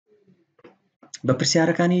بە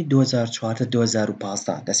پرسیارەکانی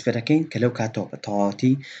 2004-2015 دەست پێ دەکەین کە لەو کاتەوە بە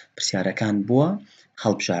تەواوەتی پرسیارەکان بووە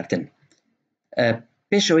هەڵبژاردن.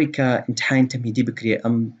 پێشەوەی کە ئیمتیحانی تەمهیدی بکرێ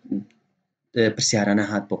ئەم پرسیارانە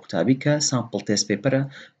هات بۆ قوتابی کە سامپڵ تێست پێپەرە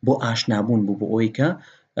بۆ ئاشنابوون بوو بۆ ئەوەی کە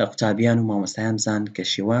قوتابیان و مامۆستایان بزان کە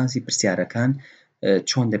شێوازی پرسیارەکان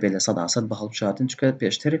چۆن دەبێت لە 100% بە هەڵبژاردن، چونکە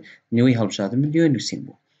پێشتر نوێی هەڵبژاردن نیوە نووسین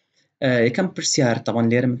بوو. یەکەم پرسیار تەمان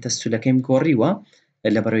لێرە من تەسوولەکەیم گۆڕیوە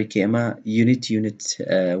لەبەرەوەی کە ئێمە یونیت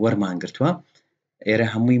وەرمان گرتووە، ئێرە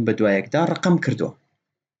هەمووی بە دوایەکدا ڕقم کردووە.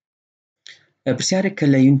 پرسیارێک کە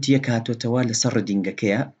لە یونیتی یەک هاتوۆتەوە لەسەر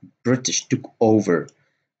ڕدینگەکەیە British took over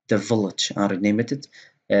the village and renamed it.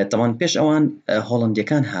 تەمان پێش ئەوان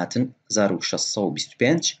هۆڵندیەکان هاتن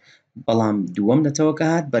 1625، بەڵام دووەم نەتەوەکە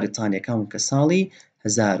هات بەریتانیەکان کە ساڵی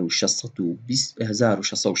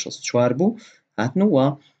 1664 بوو هاتنەوە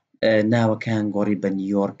ناوەکان گۆڕی بە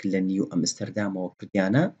نیویۆرک لە نیو ئەمستەردامەوە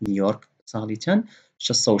کردیانە نیویۆرک ساڵی چەند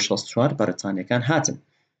 1664 بەریتانیەکان هاتن.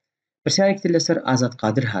 پرسیارێکتر لەسەر ئازاد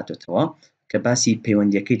قادر هاتوێتەوە کە باسی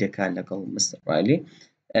پەیوەندیەکەی دەکات لەگەڵ مستر ڕایلی.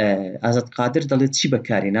 ئازاد قادر دەڵێت چی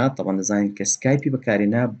بەکارێنا؟ تەڵەن دەزانین کە سکایپی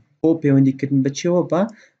بەکارێنا بۆ پەیوەندیکردن بەچێوە بە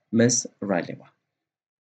مس ڕایلیەوە،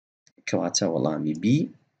 کەواتە وەڵامی بی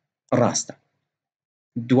ڕاستە.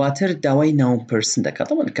 دواتر داوای ناون پرسن دەکات،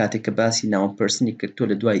 تەڵەن کاتێک کە باسی ناون پرسنی کردووە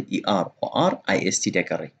لە دوای ER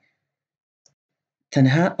دەگەڕی،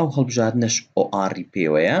 تەنها ئەو هەڵبژاردنەش ORی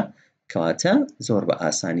پێوەیە، کەواتە زۆر بە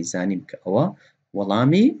ئاسانی زانیم کە ئەوە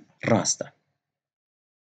وەڵامی ڕاستە.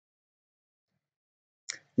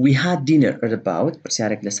 We had dinner at about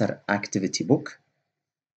پرسیارێک لەسەر activity book،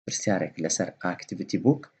 پرسیارێک لەسەر activity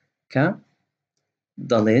book کە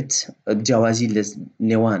دەڵێت جیاوازی لە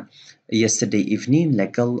نێوان yesterday evening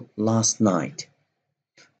لەگەڵ last night.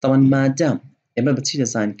 تەوان مادام ئێمە بەچی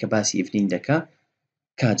دەزانین کە باسی evening دەکا؟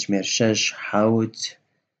 کاتژمێر 6 7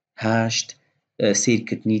 8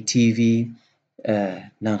 سیرکردنی TV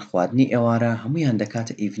نان خواردنی ئێوارە هەموویان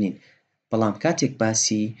دەکاتە evening، بەڵام کاتێک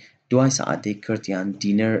باسی دوای سەعاتەی کرد یان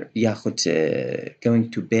دینەر یاخود going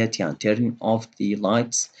to bed یان turning off the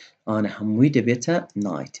lights ئەوانە هەمووی دەبێتە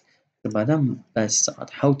night. بەدەم باسی سەعات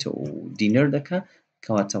 7 و دینەر دەکا،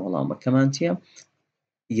 کەواتە وەڵامەکەمان چییە؟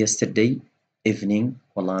 yesterday evening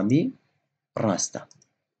وەڵامی ڕاستە.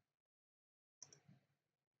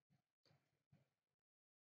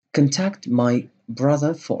 Contact my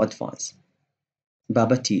brother for advice.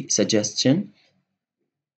 بابەتی suggestion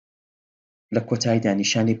لە کۆتاییدا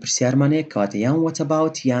نیشانی پرسیارمانەیە، کەواتە یان what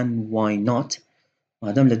about یان why not.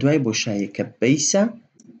 مادەم لە دوای بۆشاییەکە بەیسە،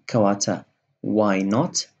 کەواتە why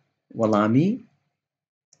not وەڵامی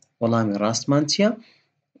ڕاستمان چییە؟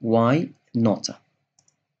 why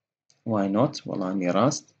not وەڵامی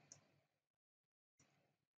ڕاست.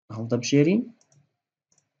 هەڵدەبژێرین.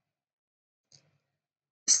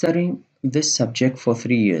 Studying this subject for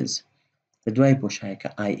 3 years. لە دوای بۆشاییەکە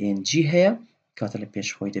ING هەیە، کاتە لە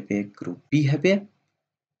پێشخۆی دەبێت گروپی هەبێ،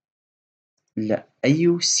 لە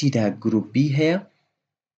AUCدا گروپی هەیە،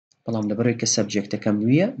 بەڵام لەبەرەوەی کە سەبجێکتەکەم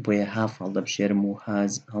نویە بۆیە هاف هەڵدەبژێرم و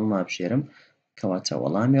هاز هەڵنابژێرم، کەواتە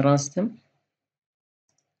وەڵامی ڕاستم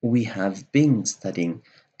we have been studying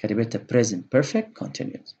کە دەبێتە present perfect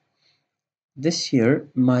continuous. This year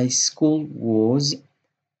my school was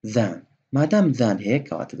than. مادام than هەیە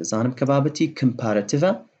کەواتە دەزانم کە بابەتی comparative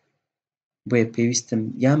بۆیە پێویستم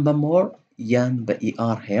یان بە more یان بە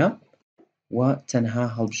ER هەیە و تەنها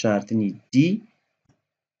هەڵبژاردننی D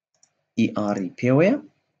ERی پێوەیە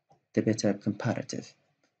دەبێتە comparative.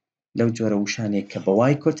 لەو جۆرە وشانێک کە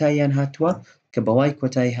بەوای کۆتاییان هاتووە، کە بەوای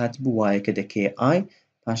کۆتایی هاتبوو وایەکە دەکەی I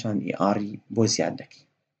پاشان ERی بۆ زیاد دەکەی.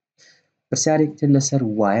 پرسیارێکتر لەسەر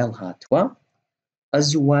while هاتووە. as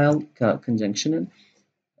while کە conjunctionن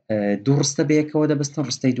دوو ڕستە بەیەکەوە دەبستن،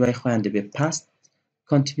 ڕستەی دوای خۆیان دەبێت past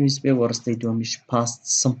continuous بێ و ڕستەی دووەمیش past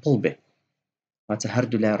simple بێ، واتە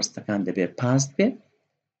هەردوو لای ڕستەکان دەبێت past بێ،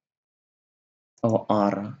 ئەوە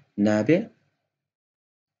R نابێ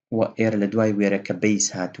و ئێرە لە دوای وێرەکە بەیس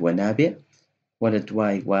هاتووە نابێ و لە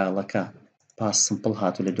دوای whileەکە past simple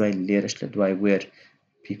هاتووە، لە دوای لێرەش لە دوای وێر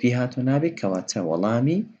PP هاتووە نابێ، کەواتە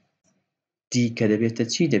وەڵامی D کە دەبێتە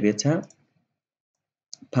چی؟ دەبێتە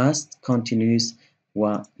past continuous و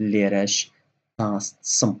لێرەش past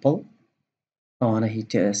simple. ئەوانە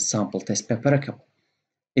هیچ sample test پێپەرەکە بوو.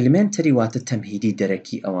 elementary واتە تەمهیدی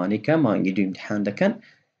دەرەکی ئەوانەی کە مانگی دوو ئیمتیحان دەکەن.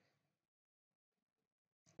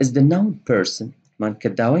 is the noun person مان کە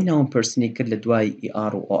داوای noun personی کرد لە دوای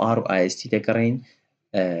ER و OR و IST دەگەڕین،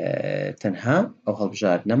 تەنها ئەو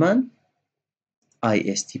هەڵبژاردنەمان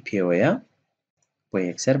IST پێوەیە، بۆ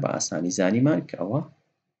یەکسەر بە ئاسانی زانیمان کە ئەوە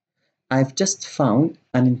I've just found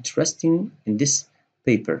an interesting in this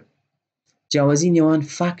paper. جیاوازی نێوان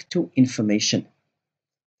fact و information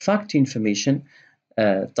fact information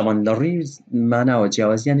طبعا لە ڕووی ماناوە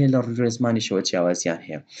جیاوازیان هەیە لە ڕووی ڕێزمانیشەوە جیاوازیان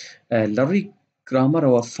هەیە لە ڕووی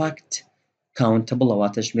گرامەرەوە fact countable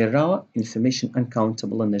واتە ژمێراوە information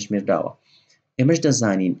uncountable نەژمێراوە ئێمەش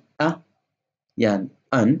دەزانین یان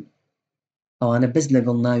ئەوانە بەس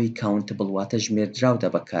لەگەڵ ناوی countable واتە ژمێردراودا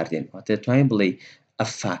بەکاردێن واتە دەتوانین بڵێ a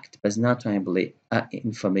fact بەس ناتوانین بڵێ a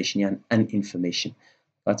information یان an information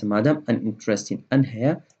واتە مادام uninteresting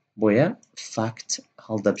هەیە بۆیە fact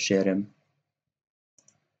هەڵدەبژێرم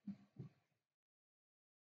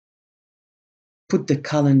put the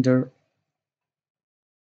calendar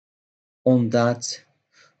on that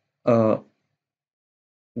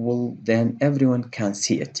will then everyone can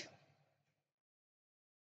see it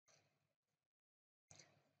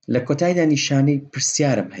لە کۆتاییدا نیشانەی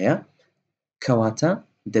پرسیارم هەیە کەواتە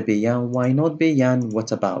دەبێ یان why not بێ یان what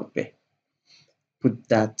about بێ put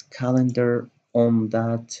that calendar on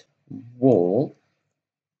that wall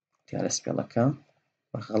دیارە سپێڵەکە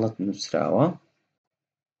غەڵەت نووسراوە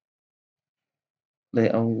لێ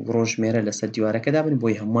ئەو ڕۆژمێرە لەسەر دیوارەکەدا بن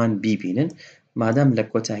بۆی هەمووان بیبینن مادام لە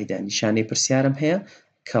کۆتاییدا نیشانەی پرسیارم هەیە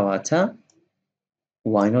کەواتە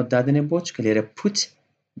why not دادنێ بۆ چکە لێرە put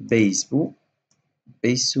base بوو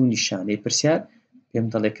base و نیشانەی پرسیار پێم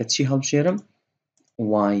دەڵێ کە چی هەڵبژێرم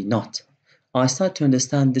why not I start to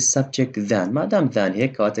understand this subject then مادام then هەیە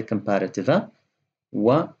کەواتە comparative و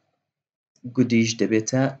گودیش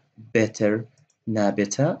دەبێتە better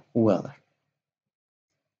نابێتە weller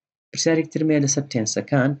پرسیارێک ترمێ لەسەر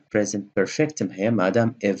تێنسەکان present perfectم هەیە مادام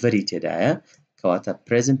everی تێدایە کەواتە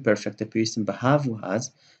present perfectە پێویستم بە have و has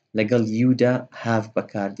لەگەڵ youدا have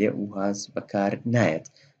بەکاردێ و has بەکار نایەت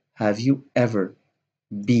have you ever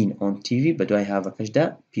been on TV بە دوای هاڤەکەشدا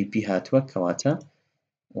PP هاتووە کەواتە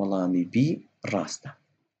وەڵامی B ڕاستە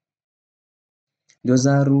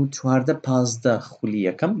 2014 خولی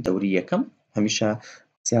یەکەم دەوری یەکەم هەمیشە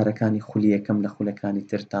پرسیارەکانی خولی یەکەم لە خولەکانی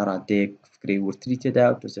تر تا ڕادەیەک فکرەی ورتری تێدا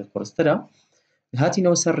و دۆزێ قورسترە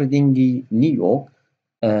هاتینەوە سەر ڕیدینگی نیویۆرک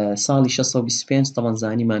ساڵی 625 تەمەن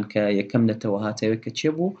زانیمان کە یەکەم نەتەوە هاتەوە کە چێ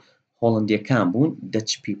بوو هۆڵندیەکان بوون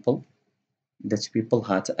Dutch people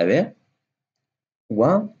هاتە ئەوێ و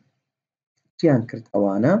چیان کرد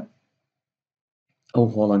ئەوانە ئەو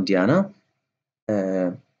هۆڵندیانە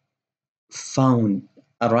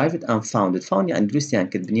arrived and founded یان دروستیان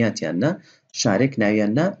کرد بنیاتیان نا شارێک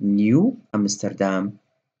ناویان نا نیو ئەمستەردام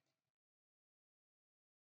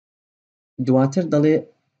دواتر دەڵێ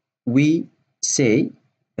we say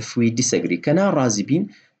if we disagree کە ناڕازی بین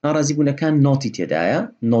ناڕازی بوونەکان نۆتی تێدایە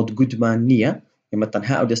نۆت گودمان نییە ئێمە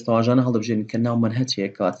تەنها ئەو دەستەواژانە هەڵدەبژێنین کە ناو مەنهەج هەیە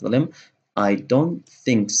کەواتە دەڵێم I don't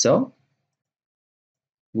think so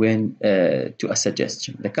when to a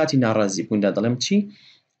suggestion لە کاتی ناڕازی بووندا دەڵێم چی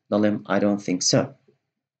دەڵێم I don't think so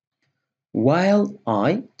while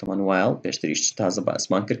I طبعا while پێشتریش تازە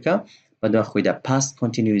باسمان کردکە بەدوا خۆیدا past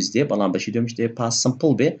continuous دێ بەڵام بەشی دومیش دێ past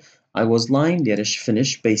simple بێ I was lying لێرەش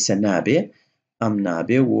finish بەیسە نابێ ئەم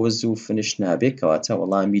نابێ was و finish نابێ کەواتە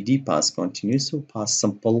وەڵامی دی past continuous و past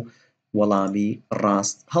simple وەڵامی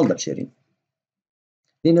ڕاست هەڵدەبژێرین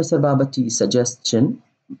لێنە سەر بابەتی suggestion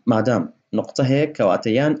مادام نقطە هەیە کەواتە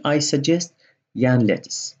یان I suggest یان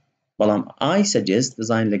let's بەڵام I suggest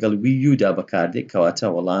دەزانین لەگەڵ we you دا بەکاردێ کەواتە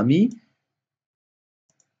وەڵامی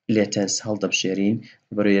let's هەڵدەبژێرین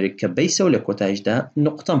بەڕێوەیەک کە بەیسە و لە کۆتاییشدا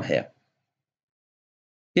نقطەم هەیە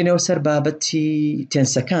لێنەوە سەر بابەتی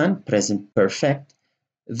تێنسەکان present perfect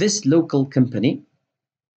this local company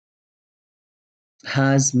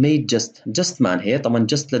has made just مان هەیە طبعا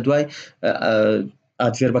just لە دوای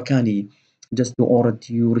ئادڤێربەکانی just و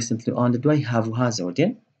already و recently on لە دوای have و hasەوە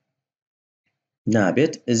دێن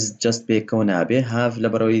نابێت is just بێکەوە نابێ have لە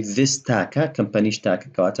بەرەوەی this تاکە کەمپەنیش تاکە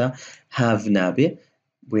کەواتە have نابێ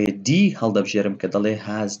بۆیە دی هەڵدەبژێرم کە دەڵێ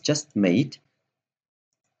has just made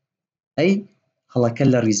ئەی هەڵەکە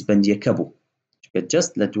لە ڕیزبەندیەکە بوو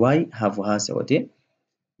just لە دوای have و hasەوە دێ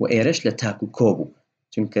و ئێرەش لە تاک و کۆ بوو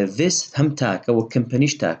چونکە this هەم تاکە و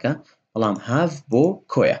کەمپەنیش تاکە بەڵام have بۆ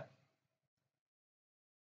کۆیە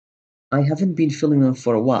I haven't been feeling well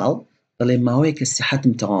for a while دەڵێ ماوەیەکە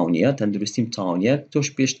سیحەتم تەواو نییە تەندروستیم تەواو نییە تۆش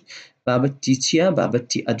پێش بابەتی چییە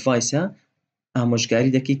بابەتی ئەدڤایسە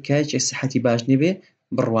ئامۆژگاری دەکەی کە هیچ سیحەتی باش نەبێ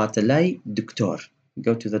بڕواتە لای دکتۆر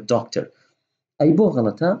go to the doctor ئەی بۆ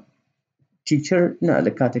غەڵەتە teacher نا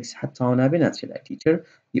لە کاتێک سیحەت تەواو نابێ ناچێت لای teacher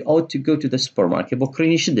you ought to go to the supermarket بۆ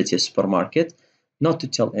کڕینیشت دەچێت supermarket not to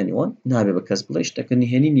tell anyone نابێ بە کەس بڵێ شتەکە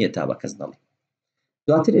نهێنی نییە تا بە کەس دەڵێ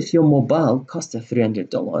دواتر if your mobile cost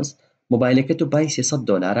 $300 مۆبایلەکە تۆ بای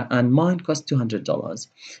 $300 and mine cost $200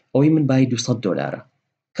 ئەوەی من بای $200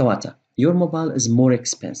 کەواتە your mobile is more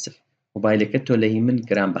expensive مۆبایلەکە تۆ لەهی من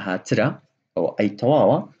گران بەهاترە ئەو ئەی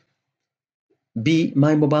تەواوە B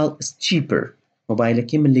my mobile is cheaper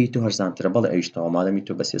مۆبایلەکەی من لێی تۆ هەرزانترە بەڵێ ئەویشتەوە مادەمی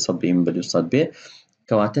تۆ بە 300 بێ من بە 200 بێ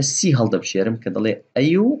کەواتە C هەڵدەبشێرم کە دەڵێ A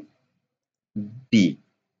و B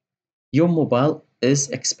your mobile is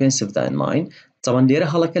expensive than mine طبعا لێرە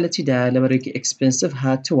هەڵەکە لە چیدایە لەبەرێکی expensive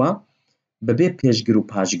هاتووە بەبێ پێشگر و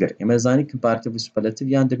پاشگەر ئێمە زانی کمپارتیڤ و سوپەرلەتیڤ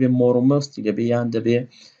یان دەبێ more و most دەبێ یان دەبێ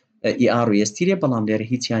ER و ST بەڵام لێرە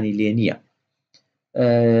هیچیانی لێ نییە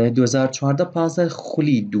 2014 پازە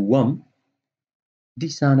خولی دووەم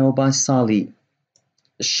دیسانەوە باس ساڵی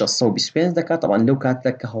 625 دەکات طبعا لەو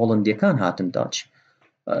کاتە کە هۆڵندیەکان هاتن داچ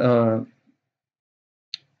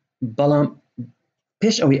بەڵام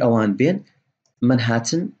پێش ئەوەی ئەوان بێن من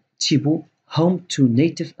هاتن چی بوو home to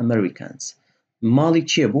native Americans ماڵی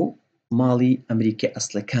چێ بوو ماڵی ئەمریکای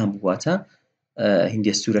ئەسڵەکان بوواتە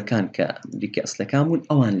هیندیە سوورەکان کە ئەمریکای ئەسڵەکان بوون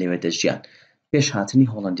ئەوان لێوە دەژیان پێش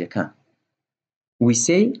هاتنی هۆڵندیەکان we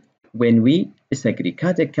say when we disagree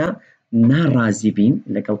کاتێک کە ناڕازی بین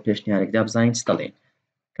لەگەڵ پێشنیارێکدا بزانین چ دەڵێن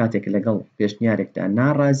کاتێک لەگەڵ پێشنیارێکدا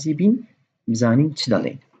ناڕازی بین بزانین چ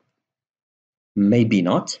دەڵێن maybe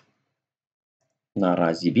not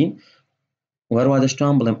ناڕازی بین وەروە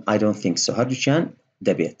دەشتوان بڵێم I don't think so هەردووچیان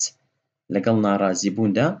دەبێت لەگەڵ ناڕازی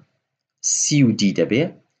بووندا C و D دەبێ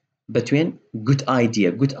بەتوێن good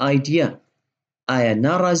idea ئایا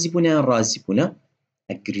ناڕازی بوونە یان ڕازی بوونە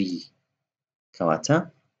agree کەواتە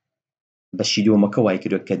بەشی دووەمەکە وای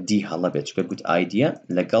کردووە کە D هەڵە بێت چکە good idea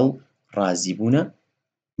لەگەڵ ڕازی بوونە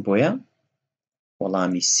بۆیە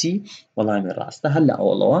وەڵامی C وەڵامی ڕاستە هەر لە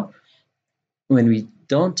ئەوڵەوە when we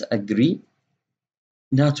don't agree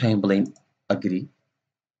ناتوانین بڵێین agree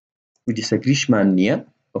و دیسەگریشمان نییە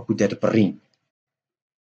وەکو دەربڕین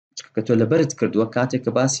کە تۆ لەبەرت کردووە کاتێک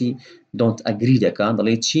کە باسی don't agree دەکات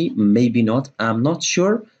دەڵێ چی maybe not I'm not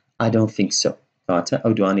sure I don't think so کەواتە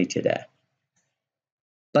ئەو دوانەی تێدایە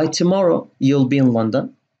by tomorrow you'll be in London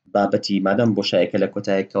بابەتی مادەم بۆشایەکە لە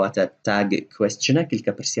کۆتایی کەواتە tag questionە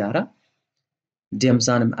کلیکە پرسیارە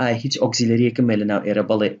دێمزانم ئایا هیچ ئۆکسیلەریەکم لە ناو ئێرە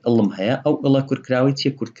بەڵێ ئڵم هەیە ئەو ئڵە کورتکراوی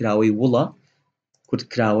چیە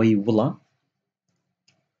کورتکراوەی وڵە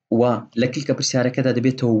و لە کلیکە پرسیارەکەدا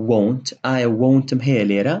دەبێتەوە won't ئایا won'تم هەیە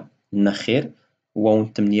لێرە نەخێر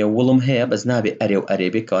won'تم نییە وڵم هەیە بەس نابێ ئەرێ و ئەرێ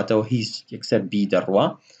بێ کەواتەوە هیچ یەکسەر بی دەڕوا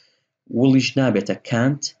وڵیش نابێتە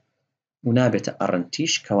can't و نابێتە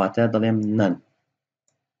ئەڕنتیش کەواتە دەڵێم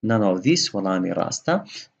none of this وەڵامی ڕاستە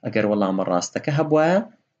ئەگەر وەڵامە ڕاستەکە هەبوایە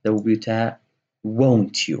دەبووبیتە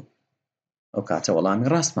won't you ئەو کاتە وەڵامی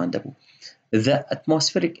ڕاستمان دەبوو the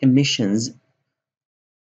atmospheric emissions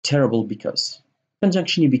terrible because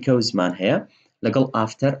conjunctiony because مان هەیە لەگەڵ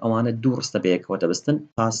after ئەوانە دوو ڕستە بەیەکەوە دەبستن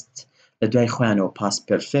past لە دوای خۆیانەوە past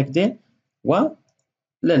perfect دێ و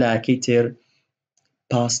لە لایەکەی تر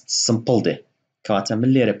past simple دێ کەواتە من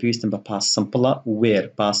لێرە پێویستم بە past simple where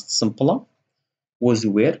past simple was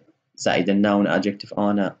where زائدە noun adjective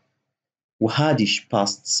ئەوانە و هادیش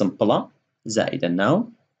past simple زائدە noun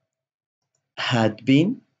had been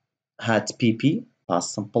had pp past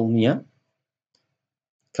simple نییە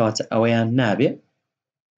کەواتە ئەوەیان نابێ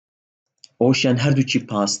ئەوشیان هەردووچی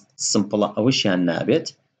past simple ئەوشیان نابێت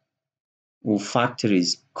و factories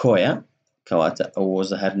کۆیە کەواتە ئەو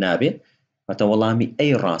وەزە هەر نابێ کەواتە وەڵامی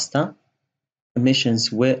ئەی ڕاستە emissions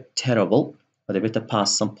were terrible و دەبێتە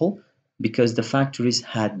past simple because the factories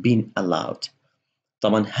had been allowed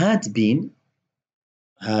طبعا had been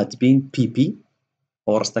pp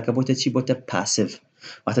ئەو ڕستەکە بۆتە چی بۆتە passive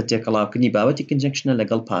واتە تێکەڵاوکردنی بابەتی conjunctionە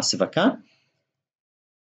لەگەڵ پاسیڤەکە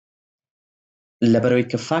لەبەرەوەی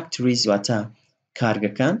کە factories واتە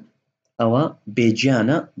کارگەکان ئەوە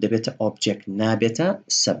بێجیانە دەبێتە object نابێتە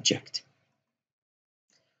subject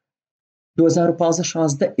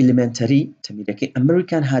 2015 elementary تەمیرەکەی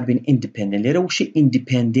American had been independent لێرە وشی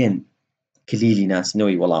independent کلیلی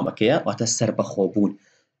ناسنەوەی وەڵامەکەیە واتە سەربەخۆبوون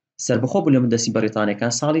سەربەخۆبوون لە مندەسی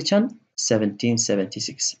بەریتانیەکان ساڵی چەند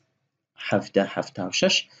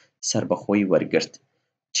 1776 سەربەخۆی وەرگرت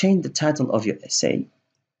change the title of your essay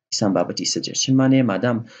ئیسان بابەتی سجێشنمانەیە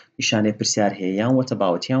مادام نیشانەی پرسیار هەیە یان وەتە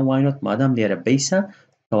باوەتیان why not مادام لێرە بیسە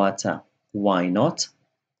کەواتە why not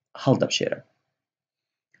هەڵدەبشێرە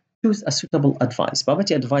choose a suitable advice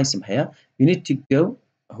بابەتی adviceم هەیە you need to go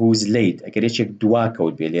who's late ئەگەر یەکێک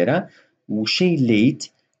دواکەوت بێ لێرە وشەی late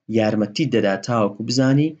یارمەتی دەدا تاوەکو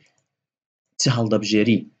بزانی چ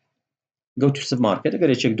هەڵدەبژێری go to supermarket ئەگەر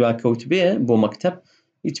یەکێک دواکەوت بێ بۆ مەکتەب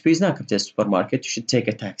هیچ پێویست ناکە بچێت سوپەرمارکێت you should take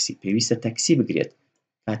a taxi پێویستە تەکسی بگرێت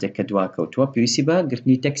کاتێک کە دواکەوتووە پێویستی بە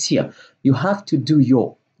گرتنی تەکسیە you have to do your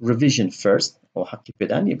revision first ئەو حەقی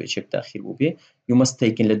پێدان نیە بێچێک تاخیر بوو بێ you must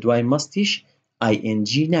take لە دوای مەستیش ing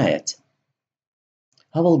نایەت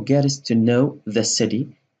how will get us to know the city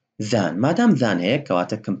than مادام than هەیە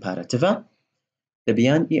کەواتە comparative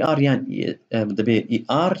دەبیان ER یان دەبێ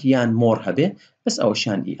ER یان more هەبێ بەس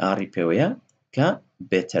ئەوەشیان ER پێوەیە کە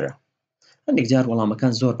بێترە. هەندێک جار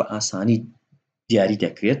وەڵامەکان زۆر بە ئاسانی دیاری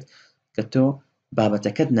دەکرێت کە تۆ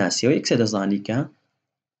بابەتەکەت ناسیەوە یەکسەر دەزانی کە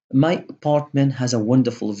My apartment has a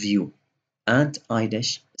wonderful view and I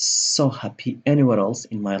dash so happy anywhere else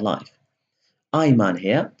in my life. ئایمان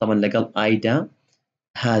هەیە تەمەن لەگەڵ ئایدا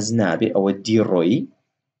has نابێ ئەوە دیڕۆیی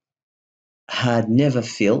had never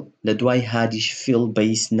feel لە دوای هادیش feel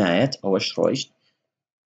بەیس نایەت ئەوەش ڕۆیشت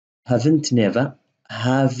haven't never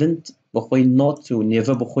haven't بەخۆی not و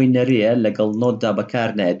never بەخۆی نەرەیە لەگەڵ نۆتدا بەکار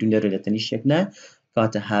نایە دوو نەرە لە تەنیشتێک نایە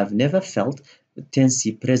کاتە have never felt tensi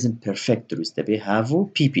present perfect دروست دەبێ have و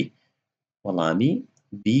pp وەڵامی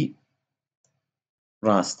b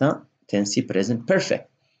ڕاستە tensi present perfect.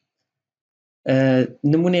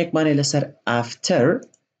 نمونەیەکمانێ لەسەر after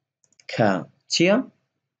کە چییە؟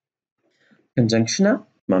 conjunctionە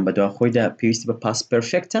مان بەدوا خۆیدا پێویستی بە past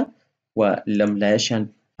perfectە و لەم لایەشیان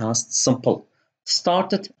past simple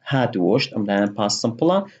started had وشت ئەم لایەن past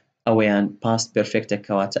simpleە ئەوەیان past perfectە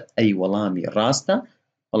کەواتە ئەی وەڵامی ڕاستە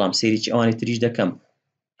بەڵام سەیریکی ئەوانی تریش دەکەم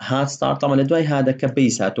had start ئەمە لە دوای هادەکە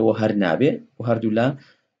بەیس هاتەوە هەر نابێ و هەردوو لە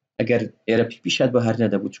ئەگەر ئێرە پیشات بە هەر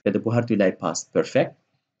نەدەبوو چکە دەبوو هەردوو لای past perfect.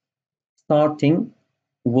 starting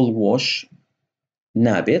will wash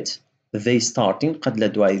نابێت they starting قەت لە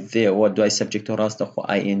دوای they و دوای subject و ڕاستە خۆ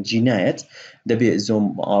ing نایەت دەبێ زۆم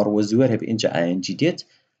ئاڕوە زوەر هەبێ اینجا ing دێت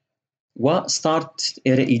و start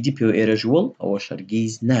ئێرە ed پێ و ئێرەش will ئەوە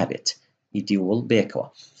هەرگیز نابێت ed will بێکەوە.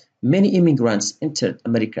 many immigrants entered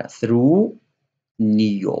America through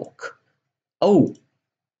New York ئەو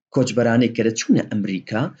کۆچبەرانەی کە دەچوونە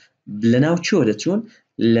ئەمریکا لەناو چۆ دەچوون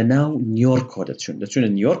لەناو نیویۆرکۆ دەچوونە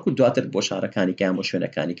نیویۆرک و دواتر بۆ شارەکانی کە یان بۆ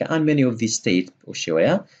شوێنەکانی کە and many of these states بۆ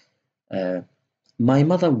شێوەیە my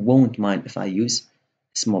mother won't mind if I use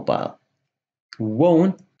his mobile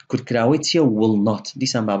won't کورتکراوەی چییە will not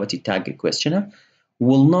دیسان بابەتی tag questionە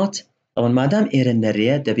will not ئەوەن مادام ئێرە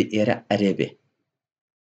نەرەیە دەبێ ئێرە ئەرێ بێ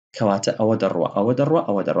کەواتە ئەوە دەڕوە ئەوە دەڕوە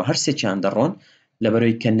ئەوە دەڕوە هەر سێکیان دەڕۆن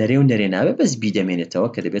لەبەرەوەی کە نەرێ و نەرێ ناوێ بەس بی دەمێنێتەوە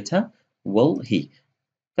کە دەبێتە will he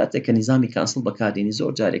کاتێک کە نیزامی کانسڵ بەکاردێنی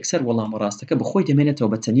زۆر جارێک سەر وەڵامە ڕاستەکە بەخۆی دەمێنێتەوە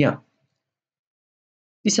بە تەنیا.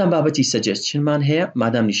 دیسان بابەتی suggestionمان هەیە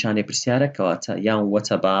مادام نیشانەی پرسیارە کەواتە یان what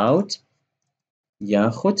about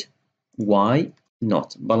یاخود why not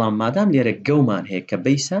بەڵام مادام لێرە گەومان هەیە کە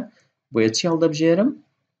بەیسە بۆیە چی هەڵدەبژێرم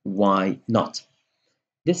why not.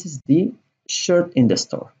 this is the shirt in the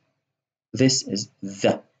store this is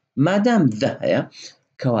the مادام the هەیە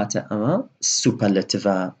کەواتە ئەمە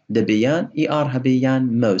سوپەرلەتیڤە دەبێ یان ER هەبێ یان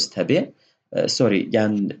most هەبێ سۆری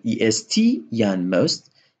یان EST یان most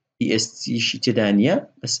EST شی تێدا نییە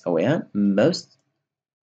بەس ئەوەیان most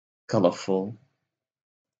colorful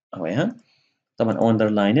ئەوەیان تەمان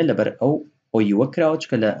ئۆندەرلاینە لەبەر ئەو ئۆیوە کراوە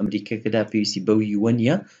چکە لە ئەمریکەکەدا پێویستی بەو یووە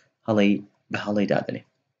نییە هەڵەی بە هەڵەی دادنێ.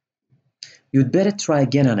 you'd better try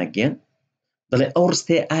again and again دەڵێ ئەو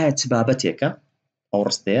ڕستەیە ئایا چ بابەتێکە ئەو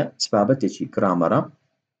ڕستەیە چ بابەتێکی گرامەرە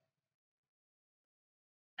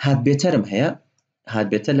هات بێتەرم هەیە هات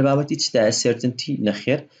بێتەر لە بابەتی چدایە certainty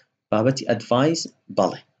نەخێر بابەتی advice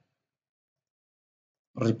بەڵێ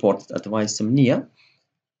reported adviceم نییە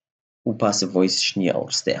و passive voice نییە ئەو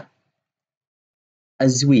ڕستەیە.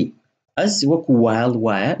 as we as وەکو while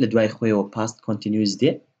وایە لە دوای خۆیەوە past continuous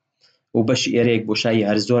دێ و بەشی ئێرەیەک بۆ شایی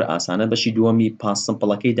هەر زۆر ئاسانە بەشی دووەمی past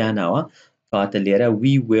simple-ەکەی داناوە کاتە لێرە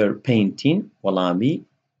we were painting وەڵامی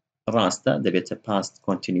ڕاستە دەبێتە past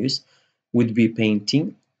continuous would be painting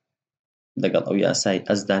لەگەڵ ئەو یاسای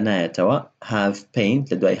ئەسدا نایەتەوە have paint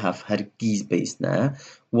لە دوای have هەرگیز بەیس نایە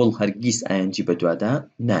will هەرگیز ing بەدوادا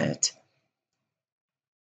نایەت.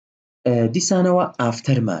 دیسانەوە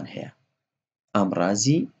ئافتەرمان هەیە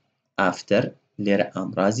ئامڕازی ئافتەر لێرە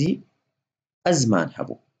ئامڕازی ئەزمان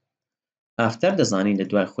هەبوو ئافتەر دەزانین لە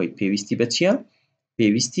دوای خۆی پێویستی بە چییە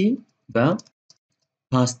پێویستی بە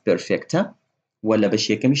past perfectە و لە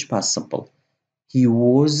بەشێکەمیش past simple he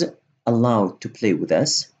was allowed to play with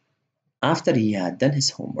us after he had done his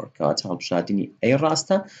homework کەواتە هەڵبژاردننی ئەی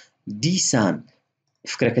ڕاستە دیسان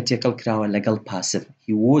فکرەکە تێکەڵ کراوە لەگەڵ passive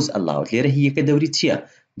he was allowed لێرە هیەکە دەوری چییە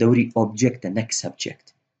دەوری objectە نەک subject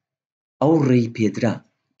ئەو ڕێی پێدرا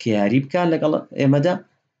کە یاری بکە لەگەڵ ئێمەدا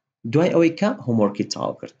دوای ئەوەی کە homeworکی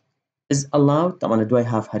تاو کرد is allowed تەمان لە دوای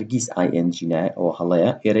have هەرگیز ing نایە ئەوە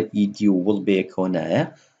هەڵەیە ئێرە ed و will بەیەکەوە نایە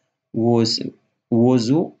was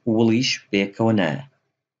و williش بەیەکەوە نایە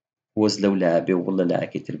was لەولایە بێ و will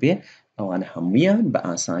لەلایەکی تر بێ ئەوانە هەموویان بە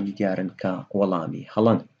ئاسانی دیارن کە وەڵامی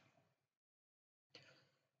هەڵن.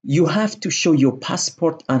 you have to show your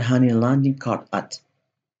passport and honey landing card at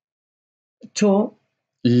تۆ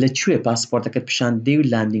لەکوێ پاسپۆرتەکەت پیشاندەی و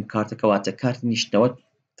لاندینگ کارتەکەواتە کارتی نیشتنەوە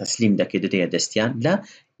تەسلیم دەکەی دەدەیە دەستیان لە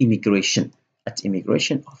ئیمیگریشن ئەت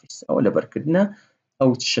ئیمیگریشن ئۆفیس ئەوە لەبەرکردنە ئەو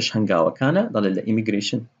 6 هەنگاوەکانە دەڵێ لە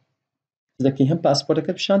ئیمیگریشن دەکەی هەم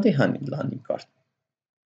پاسپۆرتەکەت پیشاندەی هەم لاندینگ کارت.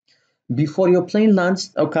 Before your plane lands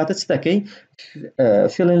ئەو کاتە چ دەکەی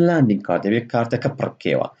fill in landing card دەبێت کارتەکە پڕ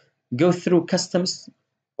بکەیەوە go through customs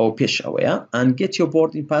ئەو پێش ئەوەیە and get your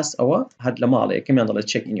boarding pass ئەوە هەر لە ماڵە یەکەمیان دەڵێت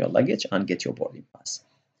check in your luggage and get your boarding pass.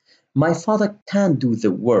 My father can't do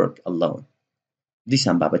the work alone.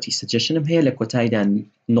 دیسان بابەتی suggestionم هەیە لە کۆتاییدا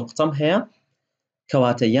نقطەم هەیە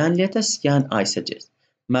کەواتە یان latest یان I suggest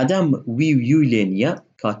مادام we و you لێ نییە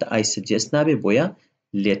کاتە I suggest نابێ بۆیە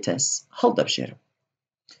latest هەڵدەبژێرم.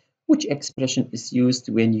 Which expression is used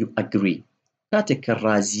when you agree کاتێک کە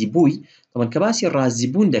ڕازی بووی طبعا کە باسی ڕازی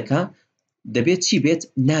بوون دەکا دەبێت چی بێت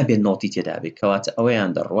نابێت نۆتی تێدا بێت کەواتە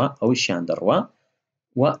ئەوەیان دەڕوا ئەوەشیان دەڕوا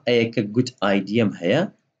و ئەیەکە good idea هەیە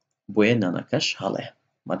بۆیە نانەکەش هەڵەیە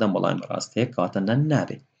مادام وەڵامی ڕاست هەیە کەواتە نان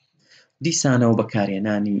نابێت. دیسانەوە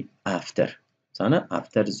بەکارهێنانی after زانە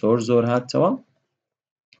after زۆر هاتەوە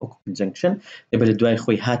وەکو conjunction دەبێت لە دوای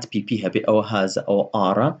خۆی هات PP هەبێ ئەوە هازە ئەوە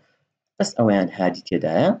ئارە بەس ئەوەیان هادی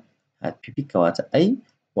تێدایە هات PP کەواتە ئەی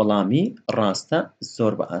وەڵامی ڕاستە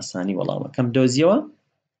زۆر بە ئاسانی وەڵامەکەم دۆزیەوە.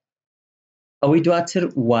 ئەوەی دواتر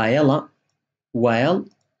وایەڵە وایل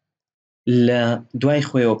لە دوای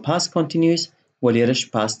خۆیەوە past continuous و لێرەش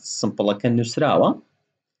past simpleەکە نووسراوە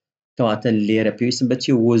کەواتە لێرە پێویستم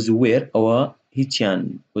بەچی was were ئەوە هیچیان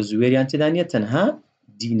was were یان تێدا نیە تەنها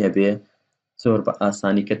دی نەبێ زۆر بە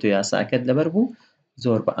ئاسانی کە تۆ یاساکەت لەبەر بوو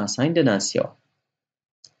زۆر بە ئاسانی دەناسیەوە.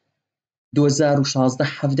 2016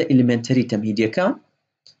 17 ئلیمنتەری تەمهیدیەکە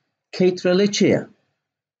کەیترەڵێ چییە؟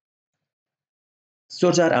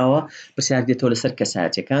 زۆر جار ئاوە پرسیار دێتەوە لەسەر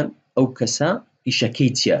کەسایەتیەکان ئەو کەسە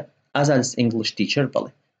ئیشەکەی چییە؟ ئازاد ئینگلیش تیچەر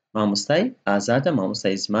بڵێ مامۆستای ئازادە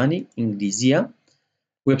مامۆستای زمانی ئینگلیزیە.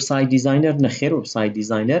 وێبسایت دیزاینەر نەخێر وێبسایت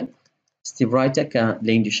دیزاینەر ستیڤ رایتە کە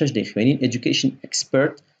لە ئینگلیشەش دەیخوێنین ئێدوکیشن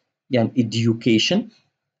ئەکسپەرت یان ئیدیوکیشن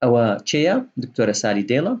ئەوە چییە؟ دکتۆرە ساری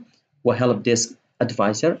دێڵە و هێڵپ دێسک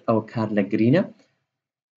ئەدڤایزەر ئەوە کار لە گرینە.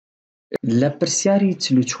 لە پرسیاری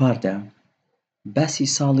 44دا باسی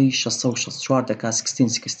ساڵی 1664 دەکا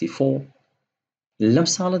 1664 لەم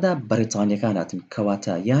ساڵەدا بەریتانیەکان هاتن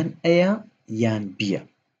کەواتە یان ئەیە یان بیە.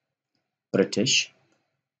 British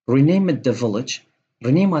renamed the village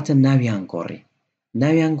rename واتە ناویان گۆڕی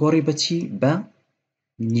ناویان گۆڕی بەچی؟ بە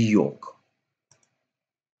نیویۆرک.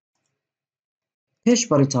 پێش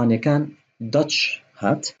بەریتانیەکان دەچ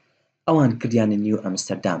هات ئەوان کردیانە نیو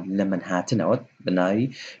ئەمستەردام لە منهاتنەوە بە ناوی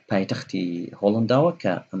پایتەختی هۆڵنداوە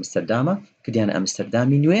کە ئەمستەردامە کردیانە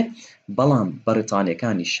ئەمستەردامی نوێ بەڵام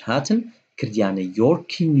بەریتانیەکانیش هاتن کردیانە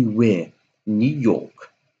یۆرکی نوێ نیویۆرک.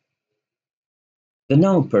 The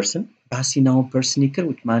noun person باسی noun personی کرد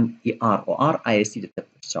وتمان ER OR IST دەتە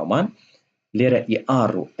پرچاومان لێرە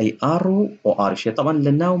ER و AR و OR شێ طبعا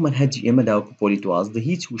لە ناو منهەجی ئێمەدا وەکو پۆلی 12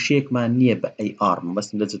 هیچ وشەیەکمان نییە بە AR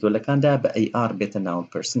مەبەستم لە جەدوڵەکاندا بە AR بێتە noun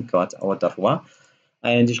person کەواتە ئەوە دەڕوا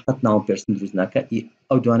ئایندیش قەت noun person دروست ناکە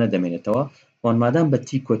ئەو دوانە دەمێنێتەوە وان مادام بە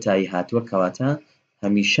تی کۆتایی هاتووە کەواتە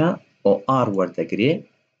هەمیشە OR وەردەگرێ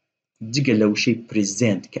جگە لە وشەی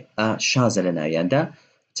پرزێنت کە شازە لە ناویاندا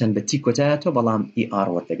چەند بە تی کۆتایەتەوە بەڵام ER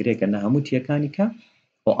وەردەگرێ گەنە هەموو تیەکانی کە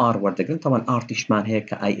OR وەردەگرن طبعا ئارتیشمان هەیە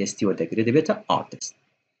کە IST وەردەگرێت دەبێتە artist.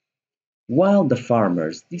 While the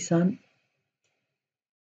farmers دیسان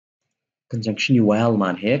conjunctionی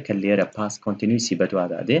whileمان هەیە کە لێرە past continuousy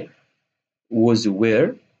بەدوادادێ was were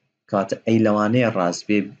کاتە ئەی لەوانەیە ڕاست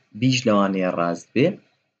بێ بیش لەوانەیە ڕاست بێ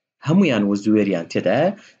هەمویان was were یان تێدایە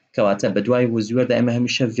کەواتە بەدوای was were دا ئێمە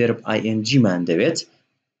هەمیشە verb ing مان دەوێت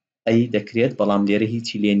ئەی دەکرێت بەڵام لێرە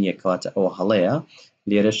هیچی لێ نییە کەواتە ئەوە هەڵەیە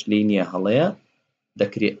لێرەش لێ نییە هەڵەیە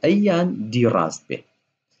دەکرێت ئەیان دی ڕاست بێ.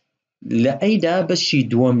 لە ئەیدا بەشی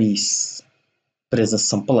دووەمی پرێزن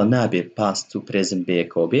سمپڵە نابێت پاست و پرێزن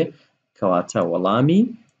بەیەکەوە بێ کەواتە وەڵامی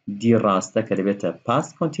دی ڕاستە کە دەبێتە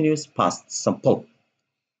past continuous past simple.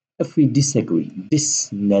 If we disagree dis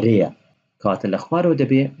نەرەیە کەواتە لە خوارەوە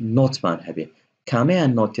دەبێ نۆتمان هەبێ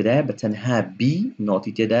کامەیان نۆت تێدایە بە تەنها بی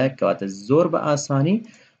نۆتی تێدایە کەواتە زۆر بە ئاسانی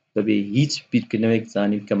بەبێ هیچ بیرکردنەوەیەک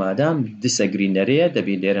زانیم کە مادام disagree نەرەیە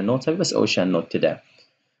دەبێت لێرە نۆت هەبێ بەس ئەوشیان نۆت تێدایە.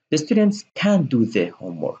 The students can't do their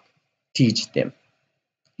homework teach them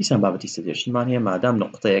دیسان بابەتی سەجێشتمان هەیە مادام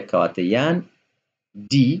نقطەیە کەواتە یان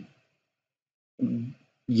دی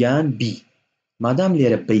یان بی مادام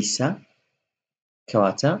لێرە بیسە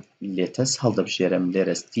کەواتە لێتەس هەڵدەبژێرم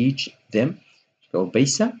لێرە teach them ئەو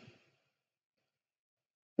بیسە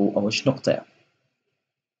و ئەوەش نقطەیە.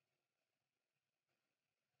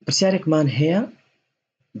 پرسیارێکمان هەیە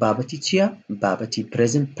بابەتی چییە؟ بابەتی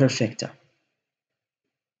present perfectە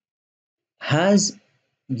has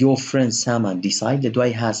your friend سامان decide لە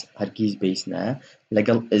دوای has هەرگیز بەیس نایە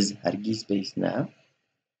لەگەڵ is هەرگیز بەیس نایە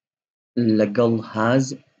لەگەڵ has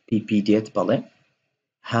pp دێت بەڵێ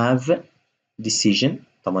have decision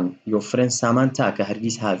طبعا your friend سامان تاکە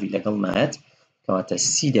هەرگیز هاوی لەگەڵ نایەت کەواتە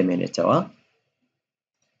سی دەمێنێتەوە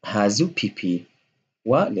has و pp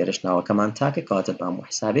و لێرەش ناوەکەمان تاکە کەواتە بام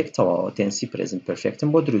حسابێک تەواوە tensi present perfectم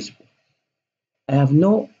بۆ دروست بوو I have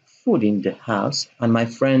no food in the house and my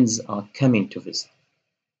friends are coming to visit.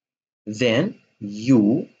 Then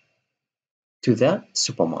you to the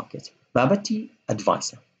supermarket. Babati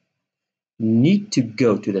advisor. Need to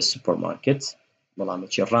go to the supermarket.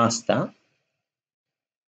 Rasta.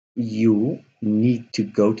 You need to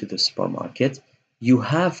go to the supermarket. You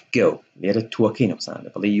have go.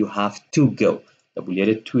 You have to go.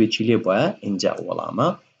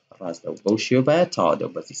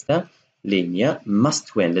 لینیا must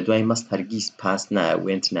when لدوای must هەرگیز past نایە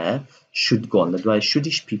went نایە should gone لدوای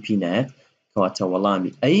shouldش pp نایەت کەواتە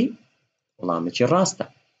وەڵامی ئەی وەڵامێکی ڕاستە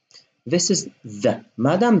this is the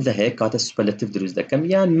مادام the هەیە کەواتە superlative دروست دەکەم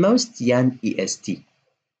یان most یان est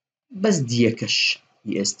بەس دیەکەش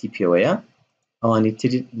est پێوەیە ئەوانی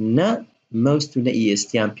تر نە most و نە est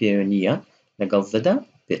یان پێوە نییە لەگەڵ the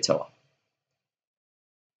بێتەوە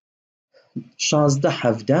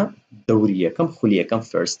 16 دەوری یەکەم خولی یەکەم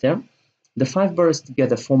first term The five boroughs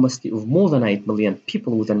together form a city of more than 8 million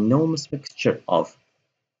people with an enormous mixture of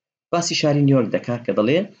باسی شاری نیویۆرک دەکات کە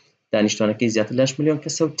دەڵێ دانیشتوانەکەی زیاتر لە 8 ملیۆن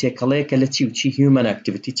کەسە و تێکەڵەیەکە لە چی و چی human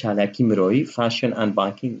activity چالاکی مرۆیی fashion and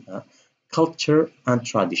banking culture and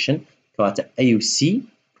tradition کەواتە A و C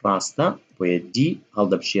ڕاستە بۆیە D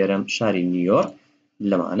هەڵدەبژێرم شاری نیویۆرک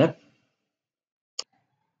لەمانە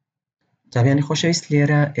تابیانی خۆشەویست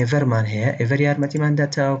لێرە ئێڤەرمان هەیە ئێڤەر یارمەتیماندا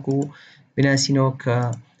تاوەکو بناسینەوە کە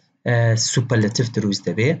superlative دروست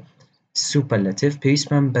دەبێ superlative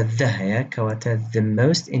پێویستمان بە the هەیە کەواتە the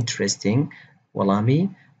most interesting وەڵامی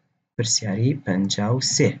پرسیاری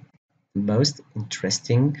 53 the most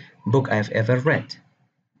interesting book I've ever read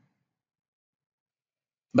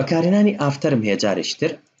بەکارهێنانی ئافتەرم هەیە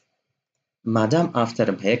جارێکتر مادام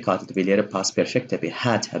ئافتەرم هەیە کاتت بێ لێرە past perfect دەبێ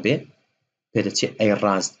هات هەبێ پێدەچێ ئەی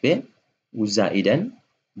ڕاست بێ و زائیدەن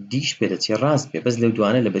دیش پێدەچێ ڕاست بێ بەس لەو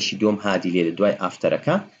دوانە لە بەشی دۆم هادی لێرە دوای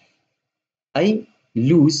ئافتەرەکە ئەی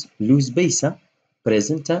lose بەیسە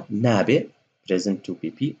پرێزنتە نابێ present و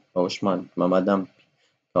pp ئەوشمان مەمادام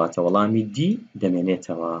کەواتە وەڵامی D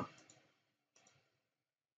دەمێنێتەوە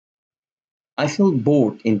I feel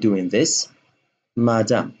bored in doing this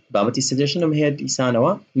مادام بابەتی سجشنم هەیە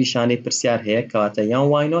دیسانەوە نیشانەی پرسیار هەیە کەواتە یان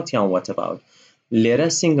why not یان what about لێرە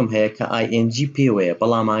سنگم هەیە کە ing پێوەیە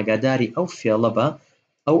بەڵام ئاگاداری ئەو فێڵە بە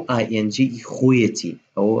ئەو ing خۆیەتی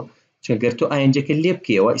ئەو چونگەر تۆ ئاینجەکە لێ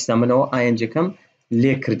بکەوە ئیسلامەوە ئاینجەکەم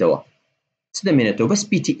لێ کردەوە چ دەمێنێتەوە بەس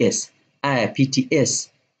PTS ئایا PTS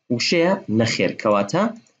وشەیە نەخێر کەواتە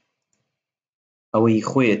ئەوەی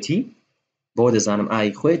خۆیەتی بۆ دەزانم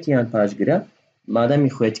ئای خۆیەتی یان پاشگرە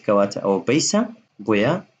مادامی خۆیەتی کەواتە ئەوە بەیسە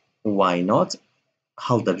بۆیە why not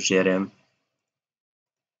هەڵدەبژێرم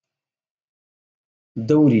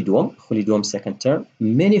دەوری دووەم خولی دووەم second term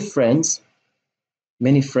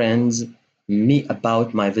many friends me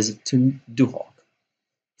about my visit to Duhok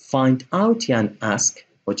find out یان ask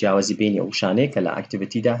بۆ جیاوازی بینی ئەو شانەیە کە لە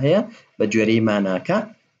ئاکتیڤیتیدا هەیە بە جوێرەی ماناکە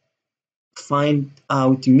find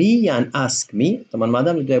out me یان ask me تەمان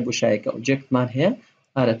مادام لە دوای بۆشایەکە ئۆبجێکتمان هەیە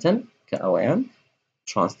ئارەتەن کە ئەوەیان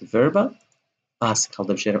transitive verb ask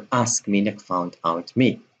هەڵدەبژێرم ask me نەک found out me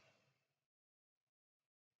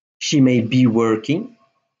she may be working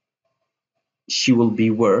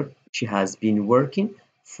she has been working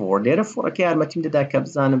for لێرە فۆرەکە یارمەتیم دەدا کە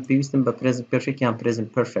بزانم پێویستم بە present perfect یان present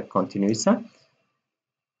perfect continuous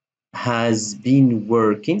has been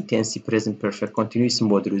working tensi present perfect continuous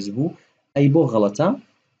بۆ دروست بوو ئەی بۆ غەڵەتە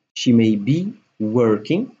she may be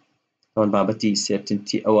working ئەوان بابەتی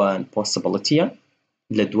certainty ئەوان possibilityە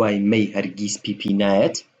لە دوای may هەرگیز pp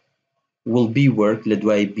نایەت will be work لە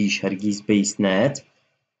دوای بیش هەرگیز base نایەت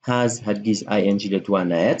has هەرگیز ing لە دوای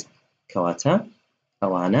نایەت کەواتە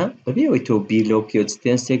ئەوانە بەبێ ئەوەی تۆ بیر لەو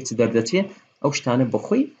کێوتستێنسێک چ دەردەچێت ئەو شتانە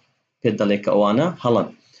بەخۆی پێت دەڵێ کە ئەوانە هەڵن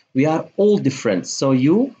we are all different so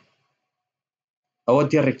you ئەوە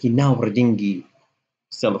دێڕێکی ناوڕدینگی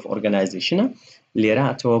self organizationە لێرە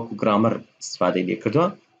هاتەوەکو گرامەر استفادەی لێ کردووە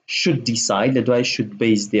should decide لە دوای should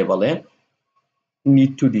base دێ بەڵێ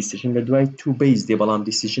need to decision لە دوای to base دێ بەڵام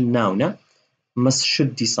decision ناونە must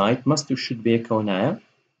should decide must و should بەیەکەوە نایە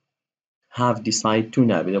have decide to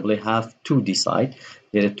نابێت دەبڵێ have to decide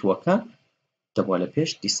لێرە تووەکە دەبووە لە پێش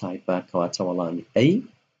decide بە کەواتە وەڵامی ئەی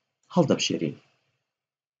هەڵدەبژێرین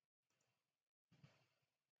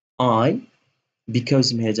I because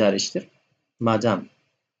هەیە جارێکتر مادام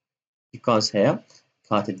because هەیە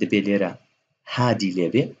کاتت دەبێ لێرە هادی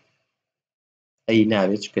لێبێ ئەی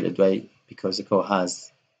نابێت چکە لە دوای بیکۆزەکەەوە هاز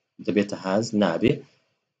دەبێتە هاز نابێ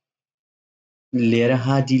لێرە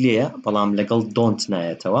هادی لێیە بەڵام لەگەڵ دۆنت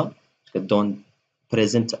نایەتەوە چکە دۆنت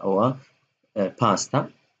پرێزنت ئەوە پاستە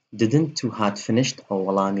didn't to had finished ئەو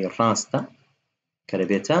وەڵامی ڕاستە کە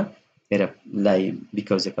دەبێتە ئێرە لای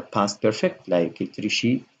بیکۆزەکە past perfect لایەکی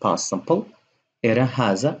تریشی past simple ئێرە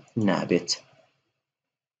هازە نابێت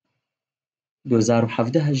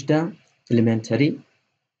 2017 elementary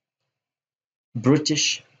British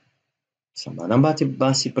سەمانەم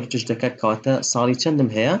باسی British دەکات کەواتە ساڵی چەندم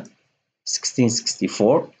هەیە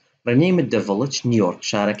 1664 renamed the village New York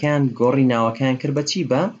شارەکان گۆڕی ناوەکان کرد بە چی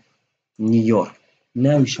بە نیویۆرک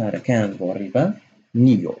ناوی شارەکان گۆڕی بە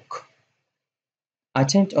نیویۆرک I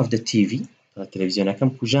turned off the TV تەلەڤیزیۆنەکەم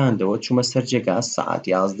کوژاندەوە چوومە سەر جێگا سەعات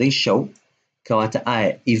 11 شەو کەواتە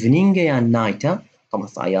ئایا ئیڤنینگە یان نایتە تەمە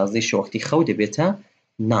سەعات 11 شەو وەختی خەو دەبێتە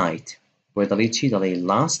نایت بۆیە دەڵێ چی دەڵێ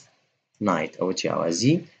last night ئەوە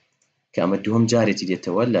جیاوازی کە ئەمە دووەم جارێتی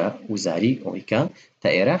دێتەوە لە وزاری ئەوەی کە تا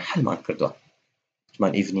ئێرە حەلمان کردووە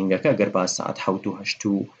مان ئیڤنینگەکە ئەگەر با سەعات 7 و 8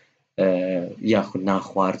 و یاخود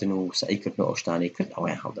ناخواردن و سەعیکردن و ئەو شتانەی کرد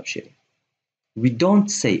ئەوەیان هەڵدەبژێری We don't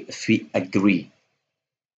say if we agree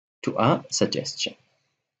to a suggestion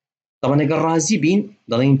طبعا ئەگەر ڕازی بین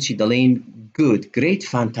دەڵێن چی دەڵێن good great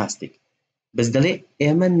fantastic بەس دەڵێ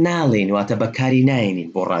ئێمە ناڵێن واتە بەکاری ناێنین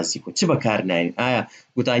بۆ ڕازی بوون چ بەکار ناێنین ئایا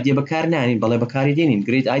گوت ئایدیە بەکار ناێنین بەڵێ بەکاری دێنین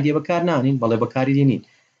great ئایدیە بەکار ناێنین بەڵێ بەکاری دێنین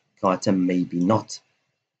کەواتە maybe not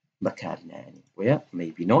بەکاری ناێنین بۆیە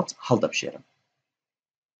maybe not هەڵدەبژێرم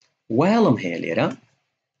whileم هەیە لێرە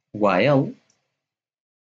while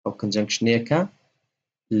ئەو کنجەنکشنەیەکە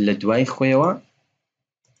لە دوای خۆیەوە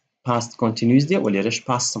past continuous دێ و لێرەش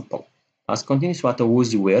past simple past continuous واتە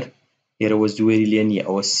was were ئێرە was were لێ نییە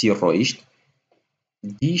ئەوە سی ڕۆیشت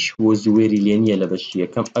دیش was were لێ نییە لە بەشی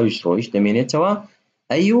یەکەم ئەویش ڕۆیشت دەمێنێتەوە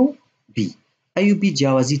A و B A و B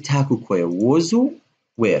جیاوازی تاک و کۆیە was و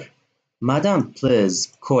were مادام plus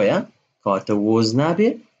کۆیە کەواتە was نابێ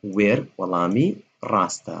were وەڵامی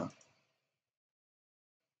ڕاستە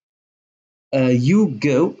You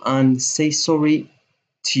go and say sorry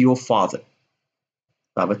to your father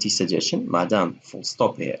بابەتی suggestion مادام full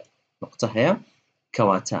stop هەیە نقطە هەیە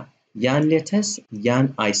کەواتە یان لێتەس یان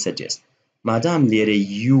I suggest مادام لێرە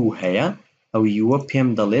you هەیە ئەو youوە پێم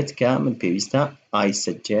دەڵێت کە من پێویستە I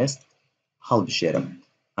suggest هەڵبژێرم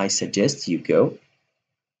I suggest you go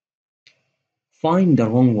Find the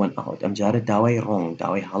wrong one out ئەم جارە داوای wrong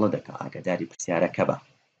داوای هەڵە دەکا ئاگاداری پرسیارەکە بە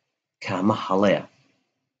کامە هەڵەیە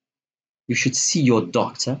You should see your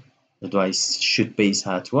doctor لەدوای should base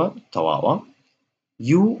هاتووە تەواوە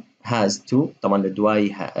You has to طبعا لەدوای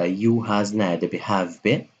you has نایە دەبێ have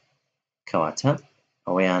بێ کەواتە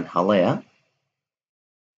ئەوەیان هەڵەیە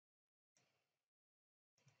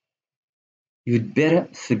You'd better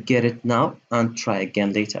forget it now and try again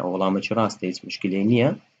later ئەو وەڵامەکی ڕاستە هیچ مشکلەی نییە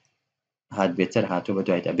هات بێتر هاتووە بە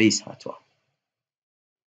دوای بەیس هاتووە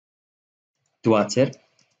دواتر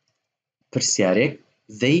پرسیارێک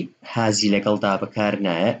they هازی لەگەڵدا بەکار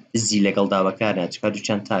نایە زی لەگەڵدا بەکار نایە چکە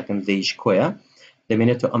دووچەند تاکن theiش کۆیە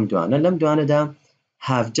دەمێنێتەوە ئەم دوانە لەم دوانەدا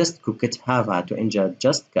have just cooked have هاتووە اینجا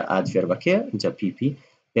just کە ئادڤێربەکەیە اینجا pp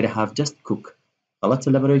لێرە have just cook غەڵەتە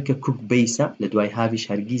لەبەرەوەی کە cook بەیسە لە دوای هاویش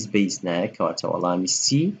هەرگیز بەیس نایە کەواتە وەڵامی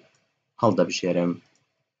سی هەڵدەبژێرم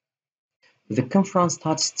The conference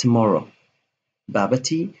starts tomorrow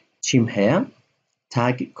بابەتی چیم هەیە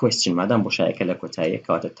tag question مادام بۆشایەکە لە کۆتاییە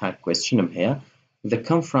کەواتە tag questionم هەیە The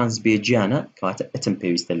conference بێجیانە کەواتە ئەتم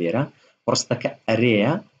پێویستە لێرە ڕستەکە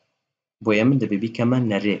ئەرەیە بۆیە من دەبێ بیکەمە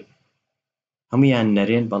نەرێ هەمویان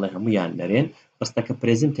نەرێن بەڵێ هەمویان نەرێن ڕستەکە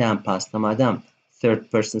پرێزنتیان پاستە مادام third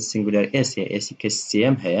person singular s هەیە سی کە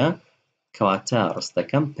سێم هەیە کەواتە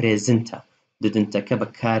ڕستەکەم پرێزنتە ددنتەکە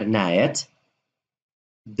بەکار نایەت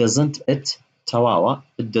doesn't it تەواوە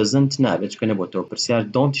doesn't نابێت چکە نەبووەتەوە پرسیار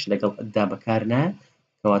don'tش لەگەڵ ئەتدا بەکار نایە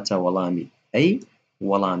کەواتە وەڵامی ئەی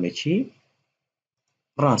وەڵامێکی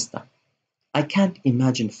ڕاستە I can't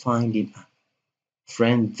imagine finding a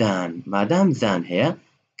friend than مادام than هەیە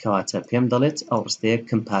کەواتە پێم دەڵێت ئەو ڕستەیە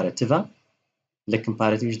کمپارەتیڤە لە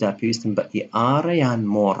کمپارەتیڤشدا پێویستم بە ئیئارە یان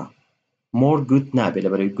مۆرە مۆر گوت نابێت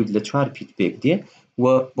لەبەرەوەی گوت لە چوار پیت پێک دێ و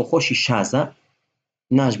بە خۆشی شازە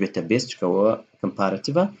ناژبێتە بێست چکەوە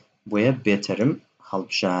کمپارەتیڤە بۆیە بێترم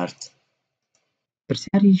هەڵبژارد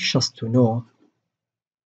پرسیاری 69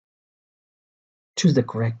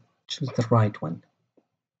 choose the right one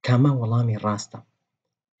کامە وەڵامی ڕاستە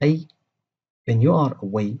ئەی when you are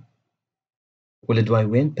away و لە دوای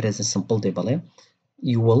وێن present simple دێ بەڵێ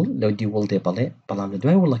you will لە دی will دێ بەڵێ بەڵام لە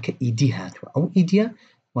دوای وڵەکە ed هاتووە ئەو ئیدیە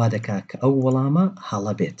وا دەکات کە ئەو وەڵامە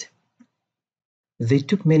هەڵە بێت. They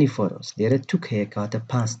took many photos. لێرە took هەیە کاتە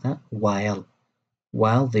پاستە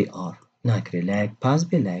while they are ناکرێت لایەک پاس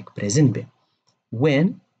بێ لایەک پرێزنت بێ. When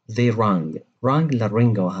they rang لە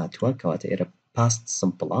ڕینگەوە هاتووە کەواتە ئێرە past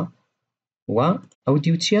simple و ئەو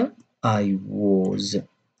دیوچیە I was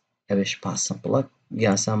ئەوێش past simple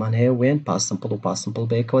یاسامان هەیە when past simple و past simple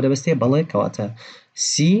بەیەکەوە دەبەستێ بەڵێ کەواتە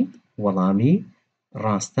C وەڵامی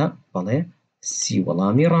ڕاستە بەڵێ C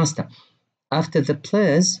وەڵامی ڕاستە. After the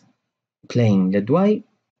players playing لە دوای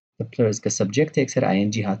the players کە subject یەکسەر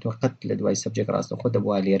ing هاتووە قەت لە دوای subject ڕاستەخۆ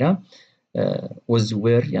دەبووە لێرە was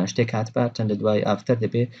were یان شتێک هاتبە چەند لە دوای after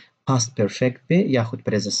دەبێ past perfect بێ یاخود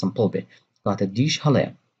present simple بێ کەواتە دیش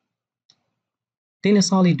هەڵەیە. تینە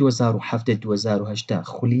ساڵی 2007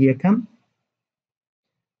 خولی یەکەم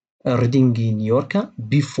ڕدینگی نیویۆرکە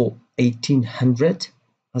before 1800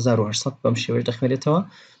 بەم شێوەیە دەخوێنێتەوە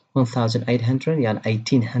 1800 یان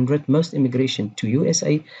 1800 most immigration to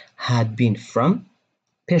USA had been from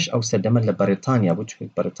پێش ئەو سەردەمە لە بەریتانیا بوو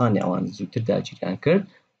چونکە بەریتانیا ئەوان زووتر داگیریان کرد.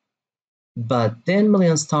 But then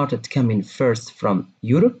millions started coming first from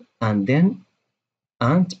Europe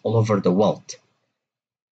and all over the world.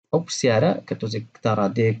 ئەو پرسیارە کە تۆزێک تا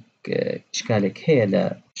ڕادێک شکالێک هەیە لە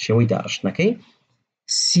شێوەی داڕشتنەکەی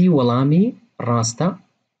سی وەڵامی ڕاستە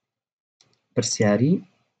پرسیاری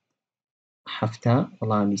هەفتە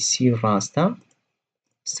وەڵامی سی ڕاستە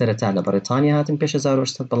سەرەتا لە بەریتانیا هاتن پێش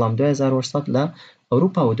 1800 بەڵام 2800 لە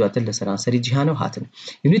ئەوروپا و دواتر لە سەرانسەری جیهانەوە هاتن.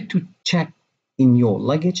 You need to check in your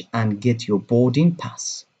luggage and get your boarding pass.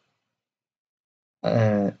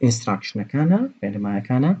 ئینستراکشنەکانە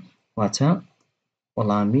پێنەمایەکانە واتە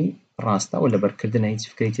وەڵامی ڕاستە و لەبەرکردنە هیچ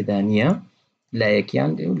فکری تێدا نییە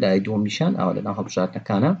لایەکیان و لای دووەمیشان ئەوە لەناو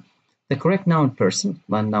هەڵبژاردنەکانە. The correct noun person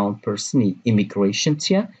مان noun personی immigration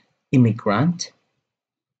چییە؟ immigrant.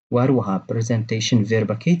 وهروەها presentation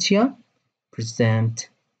verbەکەی چییە؟ present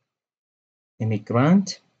immigrant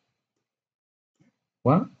و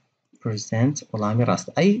present وەڵامی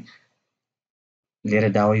ڕاستە. ئەی لێرە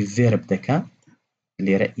داوای verb دەکا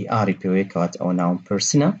لێرە ئیاری پێوەیە کەواتە ئەوە noun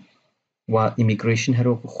personە و immigration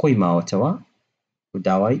هەروەکو خۆی ماوەتەوە و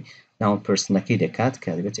داوای noun personەکەی دەکات کە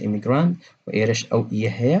دەبێت immigrant و ئێرەش ئەو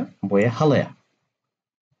ئیە هەیە بۆیە هەڵەیە.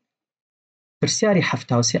 پرسیاری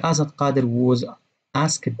 73 ئازاد قادر was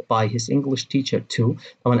asked by his English teacher to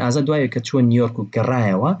طبعا ئازاد دوایە کە چووە نیویۆرک و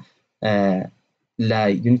گەڕایەوە لە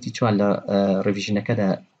یونیتی 4 لە ڕیڤیژنەکەدا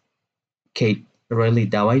کەیت ڕێلی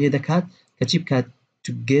داوای لێ دەکات کە چی بکات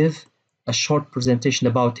to give a short presentation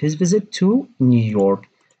about his visit to New York.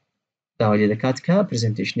 داوای لێ دەکات کە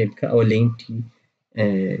پرزنتیشنێ بکە ئەوە لە یونیتی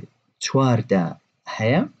 4دا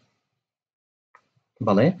هەیە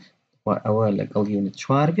بەڵێ ئەوە لەگەڵ یونیت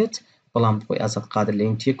 4 بێت بەڵام بۆی ئازاد قادر لە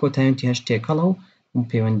یونیتی 1 تا یونیتی 8 تێکەڵە و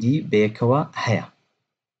پەیوەندی بەیەکەوە هەیە.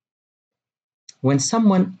 When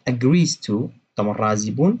someone agrees to طبعا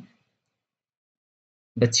ڕازی بوون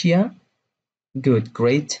بە چییە؟ good,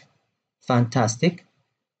 great, fantastic.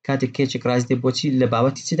 کاتێک کێچێک ڕازی دێ بۆچی لە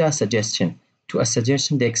بابەتی چیدا؟ suggestion. To a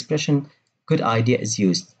suggestion the expression good idea is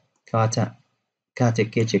used. کاتە کاتێک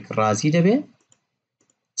کێچێک ڕازی دەبێ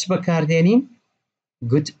چ بەکاردێنین؟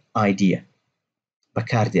 good idea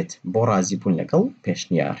بەکاردێت بۆ ڕازی بوون لەگەڵ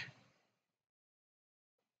پێشنیار.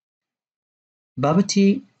 بابەتی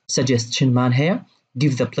suggestion مان هەیە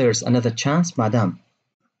give the players another chance مادام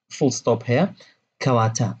full stop هەیە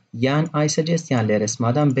کەواتە یان I suggest یان لێرەس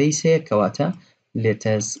مادام base هەیە کەواتە let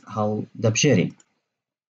us هەڵ دەبژێرین.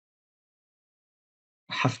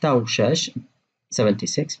 76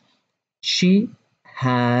 she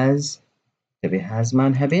has دەبێ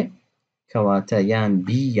هازمان هەبێ کەواتە یان B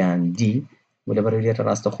یان D و لەبەرەوەی لێرە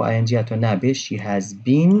ڕاستەخۆ ing هاتووە نابێ she has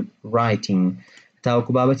been writing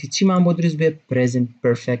تاوەکو بابەتی چیمان بۆ دروست بێ present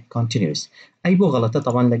perfect continuous. ئەی بۆ غەڵەتە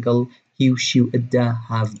طبعا لەگەڵ he و she و ئەدا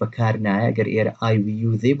have بەکار نایە ئەگەر ئێرە I و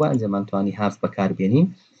you they بە ئەنجەمان توانی have بەکار بێنین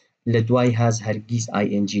لە دوای has هەرگیز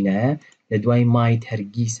ing نایە لە دوای might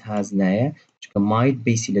هەرگیز has نایە چونکە might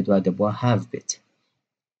بیسی لە دوای دەبووە have بێت.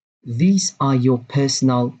 These are your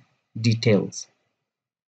personal details.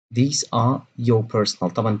 These are your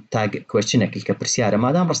personal طبعا tag question کە پرسیارە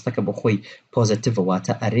مادام ڕستەکە بۆ خۆی positive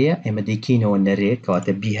واتە ئەرەیە ئێمە دەیکەینەوە نەرێ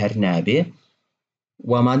کەواتە B هەر نابێ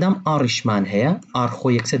و مادام ئاڕیشمان هەیە ئار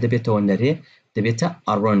خۆی یەکسەر دەبێتەوە نەرێ دەبێتە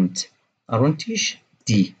aren't aren't-ish D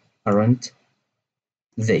aren't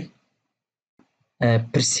they.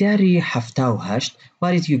 پرسیاری 78 why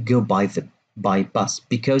did you go by bus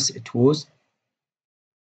because it was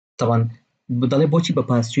طبعا دەڵێ بۆچی بە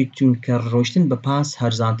پاس چوویت چونکە ڕۆیشتن بە پاس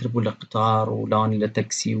هەرزانتر بوو لە قتار و لانی لە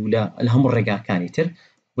تەکسی و لە هەموو ڕێگاکانی تر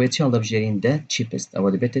بۆیە چی هەڵدەبژێرین the cheapest ئەوە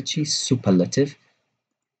دەبێتە چی superlative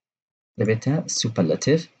دەبێتە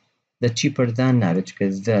superlative. The cheaper than نابێت چکە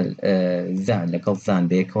than لەگەڵ than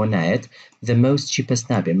بەیەکەوە نایەت. The most cheapest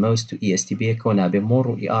نابێت. most و est بەیەکەوە نابێت. more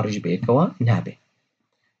و erش بەیەکەوە نابێت.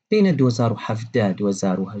 بین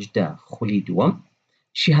 2017 خولی دووەم.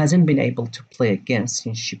 She hasn't been able to play again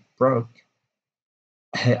since she broke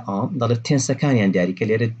her arm. دەڵێت تێنسەکانیان دیاری کە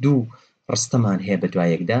لێرە دوو ڕستەمان هەیە بە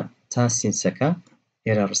دوایەکدا تا سینسەکە.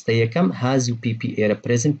 ئێرە ڕستە یەکەم has و pp ئێرە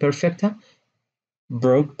present perfectە.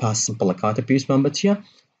 broke past simple کاتە پێویستمان بە چییە؟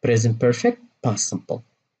 present perfect past simple.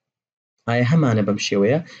 ئایا هەمانە بەم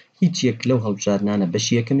شێوەیە هیچ یەک لەو هەڵبژاردنانە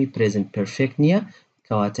بەشی یەکەمی present perfect نییە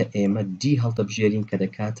کەواتە ئێمە دی هەڵدەبژێرین کە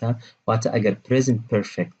دەکاتە واتە ئەگەر present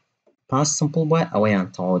perfect past simple وایە ئەوەیان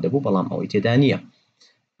تەواو دەبوو بەڵام ئەوەی تێدا نییە.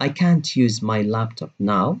 I can't use my laptop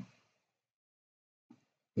now.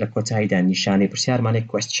 لە کۆتاییدا نیشانەی پرسیارمانێک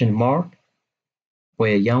question mark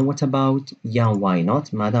بۆیە یان what about یان why not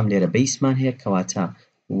مادام لێرە بەیسمان هەیە کەواتە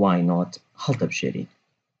why not هەڵدەبژێرین.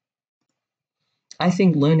 I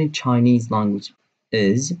think learning Chinese language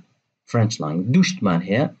is French language. دووشتمان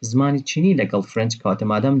هەیە زمانی چینی لەگەڵ French کەواتە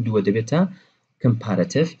مادام دووە دەبێتە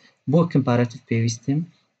comparative. بۆ comparative پێویستم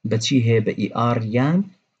بەچی هەیە بە er یان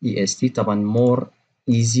est. طبعا more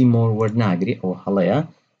easy more وەرناگری ئەوە هەڵەیە.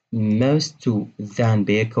 most و than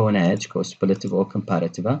بەیەکەوە نایەت چکە superlative ئەو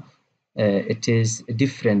comparative. It is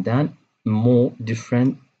different than more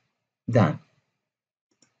different than.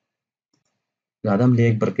 لادەم لە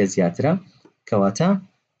یەک بڕگە زیاترە کەواتە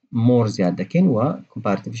more زیاد دەکەین و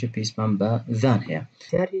comparative پێویستمان بە than هەیە.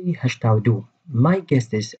 پرسیاری 82. My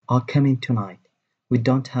guests are coming tonight. We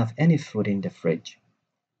don't have any food in the fridge.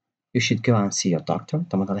 You should go and see your doctor.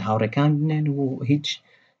 طبعا هاوڕێکان بنێن و هیچ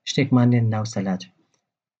شتێکمان نێن ناو سەلاج.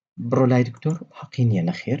 بڕۆ لای دکتۆر حەقی نییە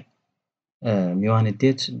نەخێر. میوانت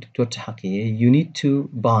دێت دکتۆر چه حەقیەیە. You need to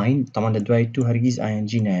buy. طبعا لە دوای تو هەرگیز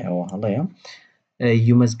ing نایە ئەوە هەڵەیە.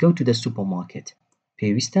 You must go to the supermarket.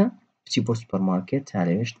 پێویستە بچی بۆ سوپەرمارکێت تا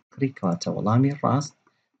لەوێش کڕی کەواتە وەڵامی ڕاست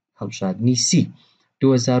هەڵبژاردننی C.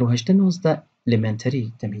 2019 elementary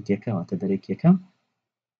تەمهیدیەکە واتە دەرێک یەکەم.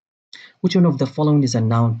 Which one of the following is a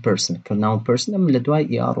noun person? کە noun person ئەم لە دوای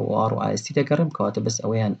er و r و ist دەگەڕم کەواتە بەس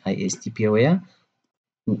ئەوەیان ist پێوەیە.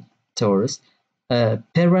 tourist.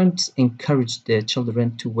 Parents encourage their children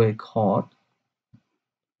to work hard.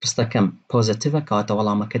 پرسەکەم پۆزیتیڤە کەواتە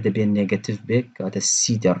وەڵامەکە دەبێت نێگەتیڤ بێت کەواتە C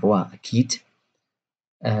دەڕوا ئەکید.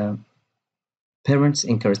 parents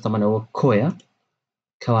encourage طبعا ئەوە کۆیە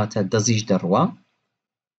کەواتە دەزیش دەڕوا.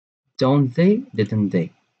 don't they didn't they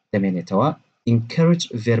دەمێنێتەوە. encourage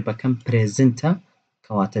ڤێربەکەم presentە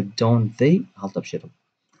کەواتە don't they هەڵدەبژێرم.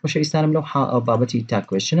 خۆشەویستانم لەو بابەتی تا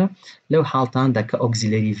کوێشنە لەو حاڵتاندا کە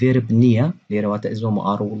auxiliary verb نییە لێرەواتە ئزۆم و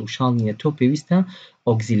ئاڕ و وڵوشاڵ نییە تۆ پێویستە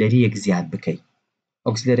auxiliary یەک زیاد بکەیت.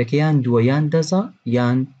 auxiliaryەکە یان دووە یان دەزە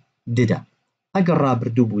یان ددە. ئەگەر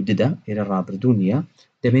ڕابردوو بوو ددە لێرە ڕابردوو نییە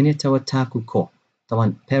دەمێنێتەوە تاک و کۆ. طبعا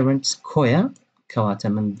parents کۆیە کەواتە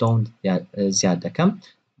من don't زیاد دەکەم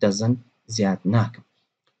doesn't زیاد ناکەم.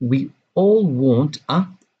 we all want a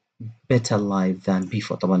better life than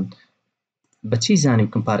before. طبعا بەچی زانیم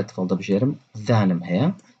comparative هەڵدەبژێرم thanم هەیە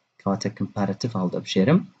کەواتە comparative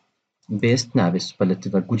هەڵدەبژێرم. best نابێت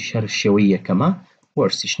superlative گوتی شەر شێوەی یەکەمە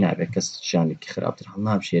worstیش نابێت کەس ژانێکی خراپتر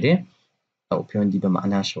هەڵنابژێرێ ئەو پەیوەندی بە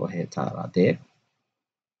معناشەوە هەیە تا ڕادەیەک.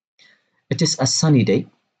 It is a sunny day.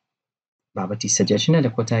 بابەتی سەجێشنە لە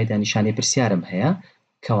کۆتاییدا نیشانەی پرسیارم هەیە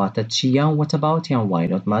کەواتە چی یان what about یان why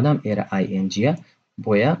not مادام ئێرە ingە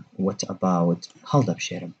بۆیە what about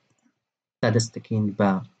هەڵدەبژێرم. تا دەست دەکەین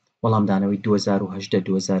بە وەڵامدانەوەی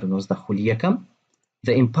 2018-2019 خولی یەکەم.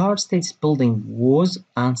 The Empire State Building was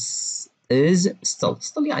and is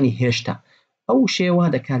still یعنی هێشتا. ئەو شێوە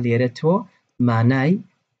دەکات لێرە تۆ مانای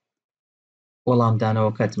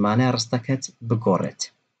وەڵامدانەوەکەت مانای ڕستەکەت بگۆڕێت.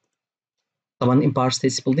 طبعا Empire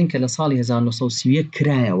State Building کە لە ساڵی 1931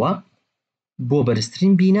 کرایەوە بۆ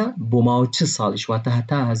بەرزترین بینە بۆ ماوەی چ ساڵیش واتە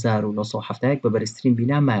هەتا 1970 بە بەرزترین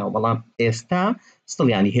بینا مایەوە بەڵام ئێستا still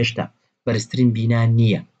یعنی هێشتا بەرزترین بینا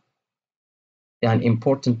نییە. يعني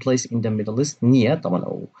important place in the Middle East نییە طبعا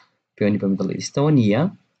ئەو پەیوەندی بە Middle Eastەوە نییە.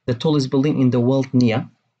 The tallest building in the world نییە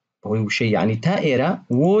بۆی وشەی یعنی تا ئێرە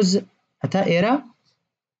was هەتا ئێرە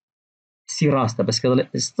سی ڕاستە بەس کە دەڵێ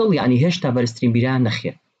still یعنی هێشتا بەرزترین بینا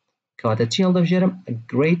نەخێر کەواتە چی هەڵدەبژێرم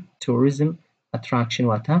great tourism attraction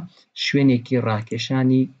واتە شوێنێکی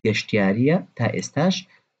ڕاکێشانی گەشتیاریە تا ئێستاش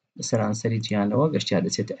سەرانسەری جیهانەوە گەشتیار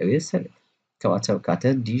دەچێتە ئەوێ سەر کەواتە کاتە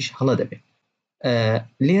دیش هەڵە دەبێت.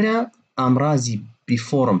 لێرە ئامرازی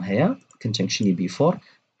بیفۆرم هەیە کنجەنکشنی بیفۆر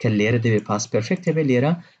کە لێرە دەبێت past perfect هەبێت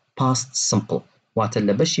لێرە past simple واتە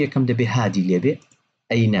لە بەش یەکەم دەبێت هادی لێبێ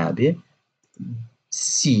ئەی نابێ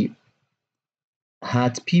C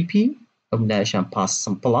هات PP ئەم لایەشان past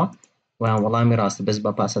simple ویان وەڵامی ڕاستە بەس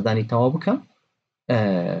بە پاسەدانی تەواو بکەم.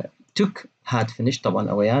 took had finished طبعا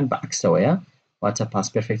ئەوەیان بەعکسەوەیە واتە پاس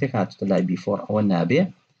پێرفێکتێک هاتوتە لای before ئەوە نابێ.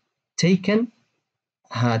 taken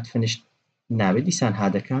had finished نابێت دیسان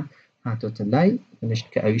هادەکە هاتوتە لای finished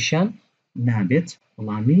کە ئەویشان نابێت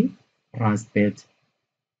وەڵامی ڕاست بێت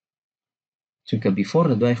چونکە before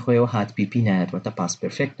لە دوای خۆیەوە هات pp نایەت واتە پاس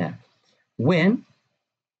پێرفێکت نایەت. when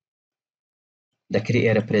دەکرێت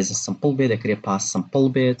ئێرە present simple بێت دەکرێت past simple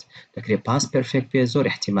بێت دەکرێت past perfect بێت زۆر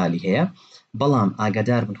احتیمالی هەیە بەڵام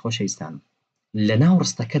ئاگادار بن خۆشەویستان لە ناو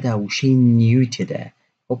ڕستەکەدا وشەی نیوی تێدایە.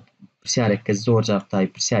 پرسیارێک کە زۆر جار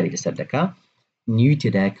قوتابی پرسیاری لەسەر دەکا نیوی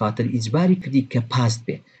تێدایە کاتر ئیجباری کردی کە past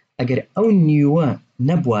بێ ئەگەر ئەو نیوە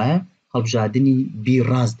نەبووایە هەڵبژاردننی بی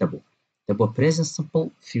ڕاست دەبوو present simple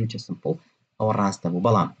future simple ئەوە ڕاست دەبوو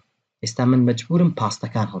بەڵام ئێستا من مەجبورم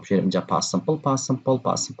پاستەکان هەڵبژێرم اینجا past simple past simple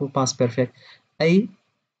past simple past perfect ئەی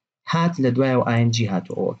هات لە دوایەوە ing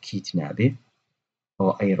هاتووە ئەوە کیت نابێ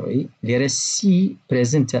ئەوە ئەی ڕۆی لێرە سی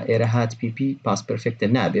پرێزنتە ئێرە هات pp past perfectە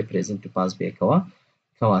نابێ present و past بێکەوە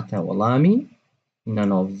کەواتە وەڵامی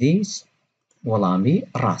none of these وەڵامی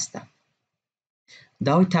ڕاستە.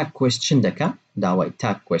 داوای tag question دەکا داوای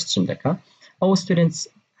tag question دەکا ئەوە students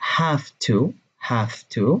have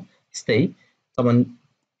to stay طبعا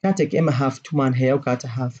کاتێک ئێمە have to مان هەیە و کاتە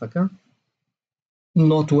هافەکە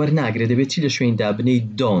نۆت وەرناگرێت دەبێت چی لە شوێندا بنەی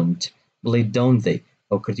don't بڵێ don't they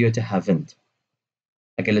ئەو کردیوێتە haven't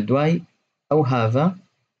ئەگەر لە دوای ئەو هاڤە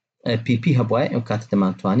pp هەبوایە ئەو کاتە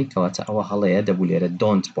دەمانتوانی کەواتە ئەوە هەڵەیە دەبوو لێرە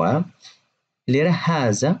don't بووە لێرە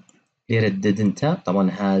هازە لێرە didn't طبعا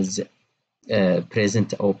has present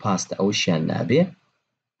ئەو past ئەوشیان نابێ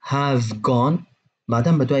have gone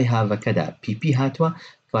مادام بە دوای هاڤەکەدا pp هاتووە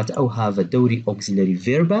کەواتە ئەو هاڤە دەوری auxiliary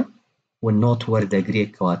verb و not وەردەگرێت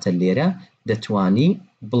کەواتە لێرە دەتوانی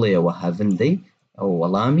بڵێەوە haven't they ئەو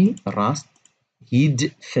وەڵامی ڕاست he'd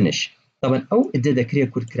finish طبعا ئەو دەکرێت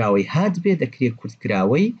کورتکراوەی هات بێ دەکرێت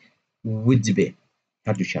کورتکراوەی would بێ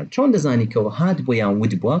هەردووشان چۆن دەزانی کەەوە هات بۆ یان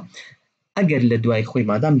would بووە ئەگەر لە دوای خۆی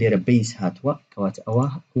مادام لێرە بەیس هاتووە کەواتە ئەوە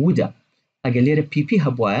woodە ئەگەر لێرە pp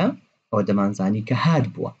هەبوایە ئەوە دەمانزانی کە هات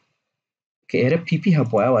بووە کە ئێرە pp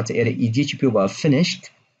هەبوایە واتە ئێرە ئیدیکی پێ بووە finished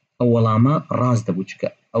ئەو وەڵامە ڕاست دەبوو چکە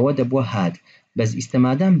ئەوە دەبووە هات بەس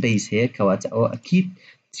ئیستەمادام بەیس هەیە کەواتە ئەوە ئەکید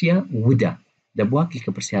چیە woodە دەبووە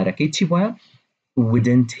کلیکە پرسیارەکەی چی بووە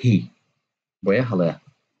wouldn't he بۆیە هەڵەیە.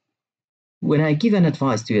 When I give an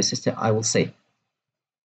advice to your sister I will say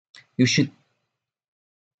you should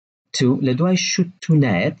to لە دوای should to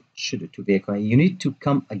نایەت should to بێکەوە you need to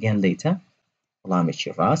come again later وەڵامێکی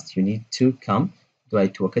ڕاست you need to come دوای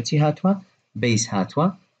تووەکە چی هاتووە base هاتووە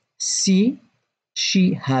see she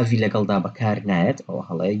have لەگەڵدا بەکار نایەت ئەوە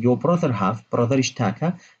هەڵەیە your brother have brotherش تاکە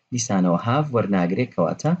دیسانەوە have وەرناگرێت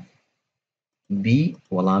کەواتە b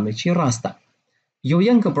وەڵامێکی ڕاستە. Your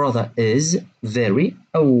younger brother is very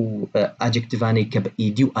ئەو adjectivانەی کە بە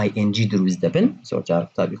ed و ing دروست دەبن زۆر جار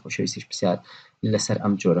قوتابی خۆشەویستیش پرسیار لەسەر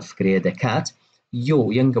ئەم جۆرە فکرەیە دەکات your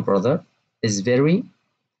younger brother is very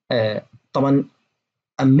طبعا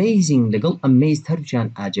amazing لەگەڵ amazed هەردووچیان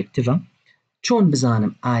adjectivە چۆن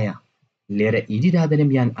بزانم ئایا لێرە ed دادەنم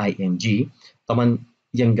یان ing طبعا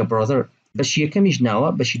younger brother بەشی یەکەمیش ناوە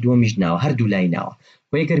بەشی دووەمیش ناوە هەردوو لای ناوە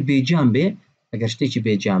و ئەگەر بێجان بێ ئەگەر شتێکی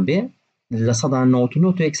بێجان بێ لە سەدا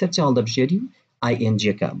 99% چاڵ دەبژێری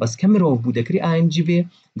ing-ەکە بەس کە مرۆڤ بوو دەکرێت ing بێ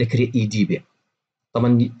دەکرێت ed بێ طبعا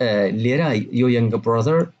لێرە your younger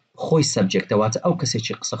brother خۆی سەبجێکتەواتە ئەو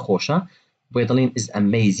کەسێکی قسە خۆشە بۆیە دەڵێن is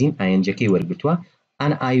amazing ing-ەکەی وەرگتووە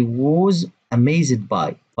and I was amazed by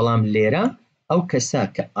بەڵام لێرە ئەو کەسە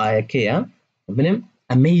کە ئایەکەیە منم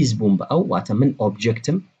amazed بووم بە ئەو واتە من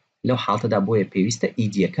objectم لەو حاڵتەدا بۆیە پێویستە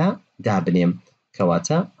ed-ەکە دابنێم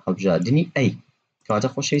کەواتە هەڵبژاردننی ئەی کەواتە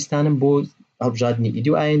خۆشەویستانم بۆ هەڵبژاردننی ed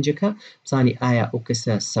و ing-ەکە بزانی ئایا ئەو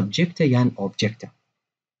کەسە سەبجێکتە یان objectە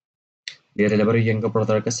لێرە لەبەرەوەی younger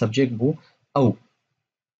brother-ەکە سەبجێکت بوو ئەو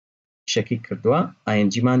شەکی کردووە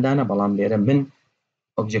ing ماندانە بەڵام لێرە من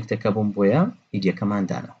objectەکە بووم بۆیە ed-ەکەمان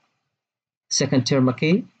دانا. second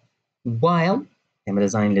termەکەی while ئێمە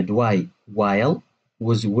دەزانین لە دوای while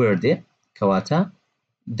was wordێ کەواتە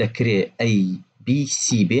دەکرێت a b c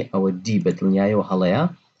بێ ئەوە d بە دڵنیایەوە هەڵەیە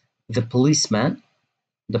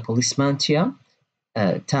the policeman چیە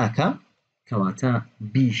تاکە کەواتە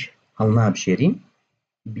بیش هەڵنابژێرین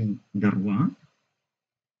b دەڕوا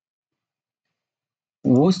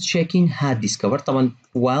was checking had discovered طبعا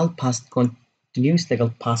while past continuous لەگەڵ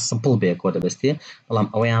past simple بێکۆ دەبەستێ بەڵام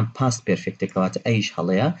ئەوەیان past perfect کەواتە ئەیش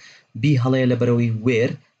هەڵەیە b هەڵەیە لەبەرەوەی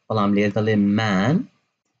where بەڵام لێر دەڵێ man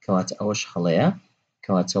کەواتە ئەوەش هەڵەیە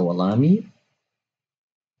کەواتە وەڵامی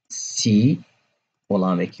c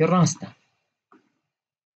وەڵامێکی ڕاستە.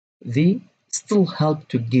 They still help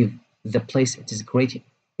to give the place it is great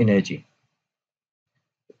energy.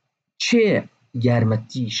 چێ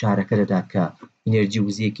یارمەتی شارەکە دەدا کە ئینەرجی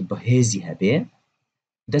وزەیەکی بەهێزی هەبێ؟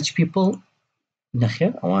 Dutch people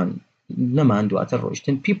نەخێر ئەوان نەمان دواتر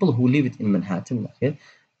ڕۆیشتن. people who lived in Manhattan نەخێر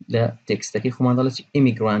لە تێکستەکەی خۆمان دەڵێت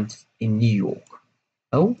immigrant in New York.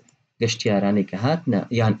 ئەو گەشتیارانەی کە هاتنە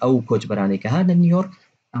یان ئەو کۆچبەرانەی کە هاتنە نیویۆرک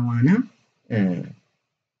ئەوانە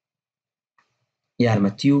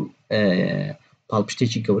یارمەتی و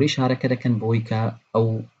پاڵپشتێکی گەورەی شارەکە دەکەن بۆی کە ئەو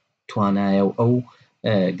توانایە و ئەو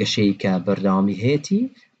گەشەی کە بەردەوامی هەیەی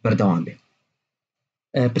بەردەوام بێ.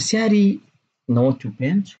 پرسیاری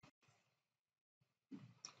 95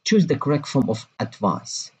 choose the correct form of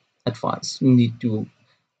advice. You need to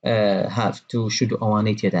have to شدو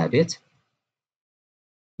ئەوانەی تێدا بێت.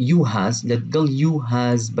 you has لەگەڵ you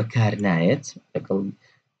has بەکار نایەت لەگەڵ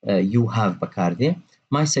you have بەکاردێ.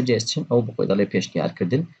 my suggestion ئەو بۆی دەڵێ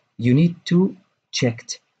پێشنیارکردن. you need to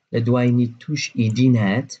checked لە دوای need توش ئیدی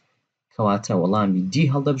نایەت کەواتە وەڵامی دی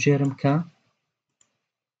هەڵدەبژێرم کە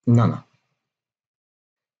نەنە.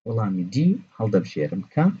 وەڵامی دی هەڵدەبژێرم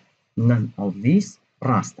کە none of these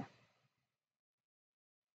ڕاستە.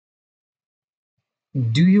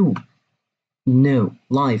 do you know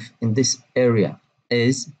life in this area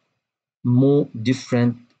is more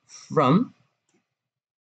different from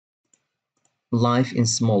life in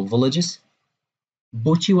small villages?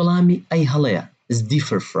 بۆچی وەڵامی ئەی هەڵەیە is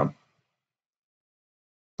differ from.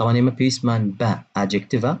 طبعا ئێمە پێویستمان بە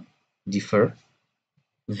adjective differ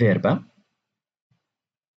verb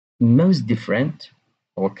most different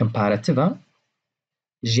or comparative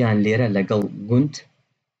ژیان لێرە لەگەڵ گوند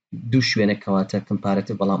دوو شوێنە کەواتە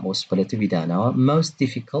comparative بەڵام ئەو superlative داناوە. most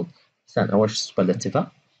difficult سان ئەوەش superlative.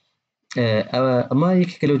 ئەمە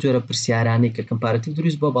یەکێکە لەو جۆرە پرسیارانەی کە comparative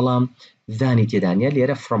دروست بۆ بەڵام ذانی تێدانە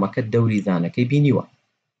لێرە fromەکە دەوری ذانەکەی بینیوە.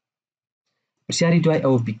 پرسیاری دوای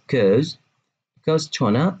ئەو because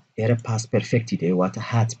چۆنە ئێرە past perfecti دێ واتە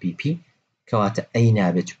هات pp کەواتە ئەی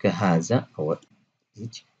نابێت چونکە هازە ئەوە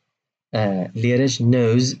هیچ. لێرەش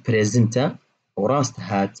knows presentە ئەو ڕاستە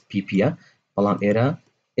هات ppە بەڵام ئێرە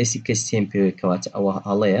ئێسی کەسێن پێوەی کەواتە ئەوە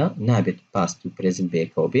هەڵەیە نابێت past و present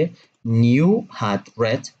بەیەکەوە بێ. new had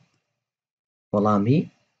read وەڵامی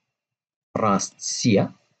ڕاست سیە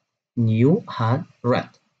new had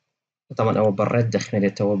read. طبعا ئەوە بە ڕێت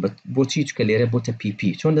دەخوێنێتەوە بۆچی چکە لێرە بۆتە pp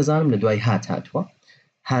چۆن دەزانم لە دوای هاتووە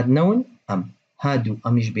هاد نەون ئەم هاد و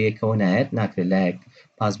ئەمیش بەیەکەوە نایەت ناکرێت لایەک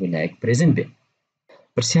پاس بێ لایەک پرێزنت بێ.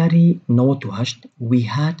 پرسیاری 98 we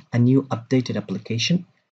had a new updated application.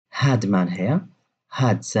 هادمان هەیە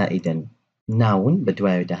هاد زائیدەن ناون بە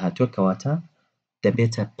دوایەوەی داهاتووە کەواتە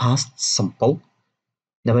دەبێتە past simple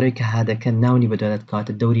لەبەرەوەی کە هادەکە ناونی بەدوایەوە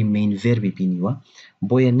کەواتە دەوری main verb بینیوە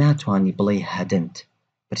بۆیە ناتوانی بڵێ hadn't.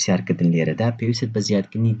 پرسیارکردن لێرەدا پێویست بە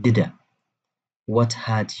زیادکردنی ددە. what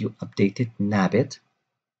had you updated نابێت.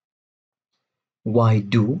 why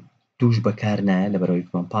do دوش بەکار نایە لەبەرەوەی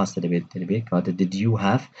کمان پاستە دەبێت کەواتە did you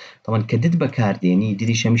have. طبعا کە دد بەکاردێنی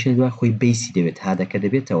دیدیش هەمیشە دوای خۆی بیسی دەبێت هادەکە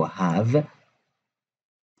دەبێتەوە have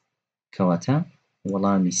کەواتە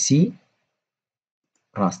وەڵامی سی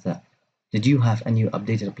ڕاستە. did you have a new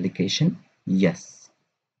updated application? yes.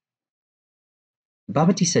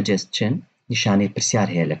 بابەتی suggestion نیشانەی پرسیار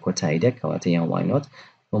هەیە لە کۆتاییدا کەواتە یان why not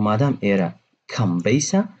و مادام ئێرە کەم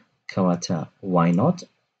بیسە کەواتە why not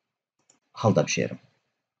هەڵدەبژێرم.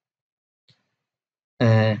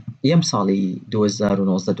 یەم ساڵی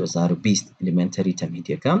 2019-2020 elementary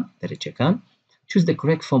تەمهیدیەکان دەرەجەکان choose the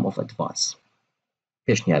correct form of advice.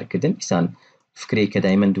 پێشنیارکردن ئیسان فکرەی کە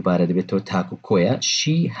دایمەن دووبارە دەبێتەوە تاک و کۆیە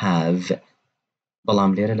she have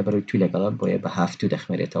بەڵام لێرە لەبەرەوەی تو لەگەڵە بۆیە بە have to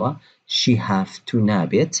دەخمێرێتەوە. she have to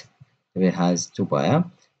نابێت دەبێت has to بایە.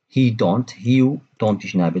 he don't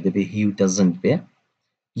نابێت دەبێت he doesn't بێ.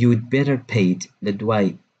 you'd better paid لە دوای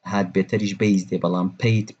هات بێتەریش بەیز دێ بەڵام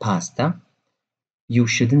paid پاستە. you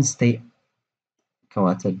shouldn't stay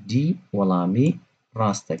کەواتە دی وەڵامی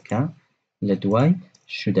ڕاستەکە لە دوای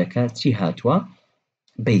شودەکە چی هاتووە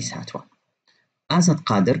بەیز هاتووە. ئازاد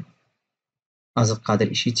قادر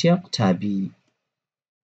ئیشی چییە؟ قوتابی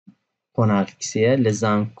قۆناغی کسەیە لە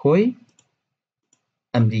زانکۆی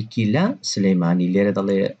ئەمریکی لە سلەیمانی لێرە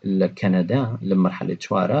دەڵێ لە کەنەدا لە مەرحەلە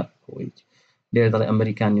چوارە لێرە دەڵێ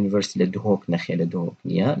ئەمریکان یونیڤەرسیتی لە دهۆک نەخێ لە دهۆک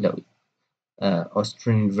نییە لە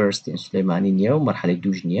ئۆسترین یونیڤەرسیتی سلەیمانی نییە و مەرحەلەی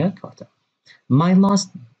دووش نییە کەواتە my last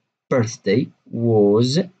birthday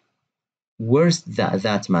was worst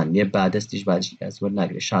that man نیە بادەستیش بادشی ئەز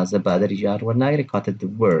وەرناگرێت شازە بادەری ژار وەرناگرێت کەواتە the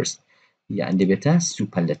worst یان دەبێتە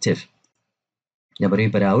superlative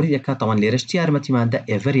لەبەرەوەی بەراوردی دەکات تەوان لێرەش چی یارمەتیماندا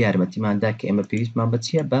ئێڤەر یارمەتیماندا کە ئێمە پێویستمان بە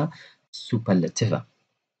چییە بە superlative.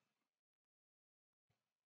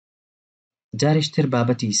 جارێشتر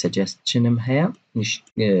بابەتی suggestionم هەیە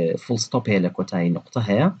full stop هەیە لە کۆتایی نقطە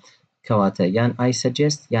هەیە کەواتە یان I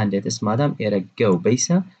suggest یان latest مادام ئێرە go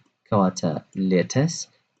بەیسە کەواتە latest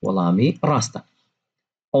وەڵامی ڕاستە.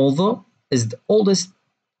 Although is the oldest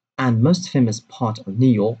and most famous part of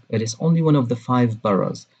New York, it is only one of the 5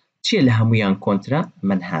 boroughs. چیە لە هەمویان کۆنترە؟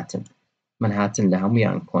 منهاتن لە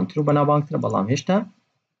هەمویان کۆنتر و بەناوبانگترە بەڵام هێشتا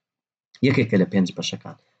یەکێکە لە 5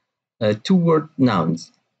 بەشەکان. Two word nouns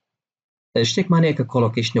شتێکمانەیە کە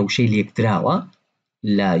کۆلۆکیشنە وشەی لێکدراوە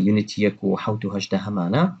لە یونیتی 1 و 7 و 8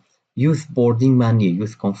 هەمانە. youth boardingمان نییە،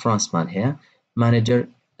 youth conferenceمان هەیە، manager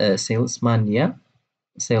salesمان نییە،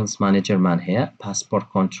 sales managerمان هەیە، passport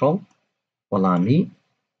control وەڵامی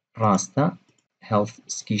ڕاستە، health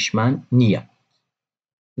سکیشمان نییە.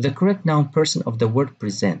 The correct noun person of the word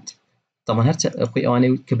present طبعا هەرچە خۆی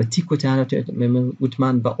ئەوانەی کە بە تی کۆتانە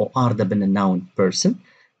وتمان بە OR دەبنە noun person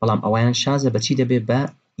بەڵام ئەویان شازە بەچی دەبێ بە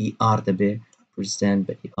ER دەبێ present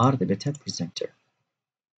بە ER دەبێتە presenter.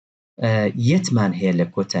 یەتمان هەیە لە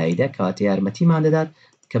کۆتاییدا کەواتە یارمەتیمان دەدات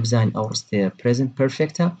کە بزانین ئەو ڕستەیە present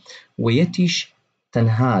perfectە و یەتیش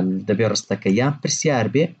تەنها دەبێ ڕستەکە یان پرسیار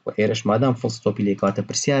بێ و ئێرەش مادام full stop لێ کەواتە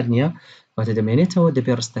پرسیار نییە کەواتە دەمێنێتەوە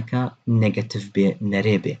دەبێ ڕستەکە negative بێ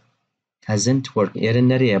نەرێ بێ. hasn't worked ئێرە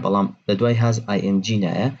نەرەیە بەڵام لە دوای has ing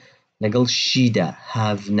نایە لەگەڵ شیدا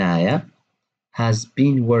have نایە has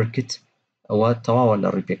been worked ئەوە تەواوە لە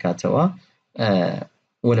ڕووی پێکاتەوە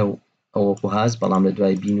وەلو ئەوەکو has بەڵام لە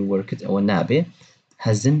دوای been worked ئەوە نابێ.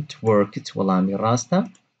 hasn't worked وەڵامی ڕاستە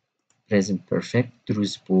present perfect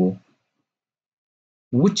دروست بوو.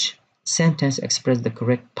 which sentence express the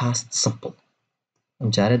correct past simple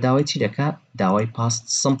ئەمجارە داوای چی دەکا؟ داوای past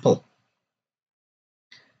simple.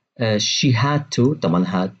 she had to طبعا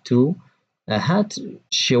had to had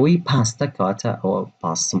شێوەی پاستە کەواتە ئەوە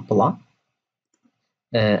past simple.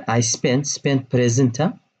 I spent presentە.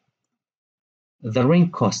 the ring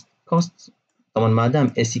cost طبعا مادام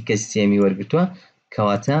ئێسی کەسێمی وەرگتووە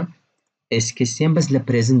کەواتە ئێسی کەسێم بەس لە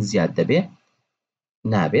present زیاد دەبێ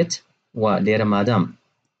نابێت و لێرە مادام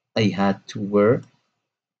I had to wear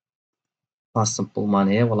past simple مان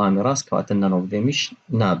هەیە وەڵامی ڕاست کەواتە none of themش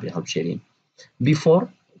نابێ هەڵبژێرین. before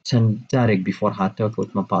چەند جارێک before هاتەوە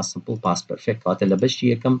کەوتمە past simple past perfect کەواتە لە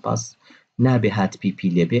بەشی یەکەم past نابێ هات pp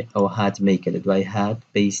لێبێ ئەوە هات make لە دوای هات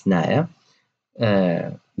base نایە.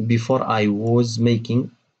 before I was making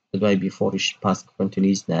لە دوای beforeش past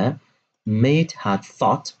continuous نایە. made had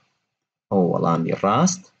thought ئەوە وەڵامی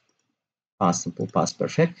ڕاست past simple past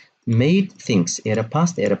perfect. made things ئێرە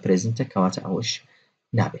past ئێرە presentە کەواتە ئەوەش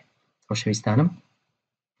نابێ. خۆشەویستانم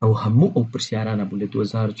ئەو هەموو ئەو پرسیارانە بوو لە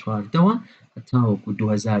 2014ەوە هەتاوەکو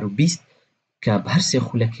 2020 کە بە هەر سێ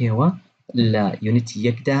خولەکەیەوە لە یونیتی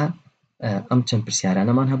 1دا ئەم چەند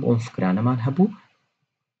پرسیارانەمان هەبوو ئەم فکرانەمان هەبوو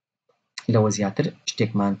لەوە زیاتر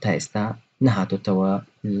شتێکمان تا ئێستا نەهاتۆتەوە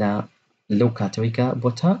لەو کاتەوەی کە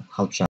بۆتە هەڵبژاردن.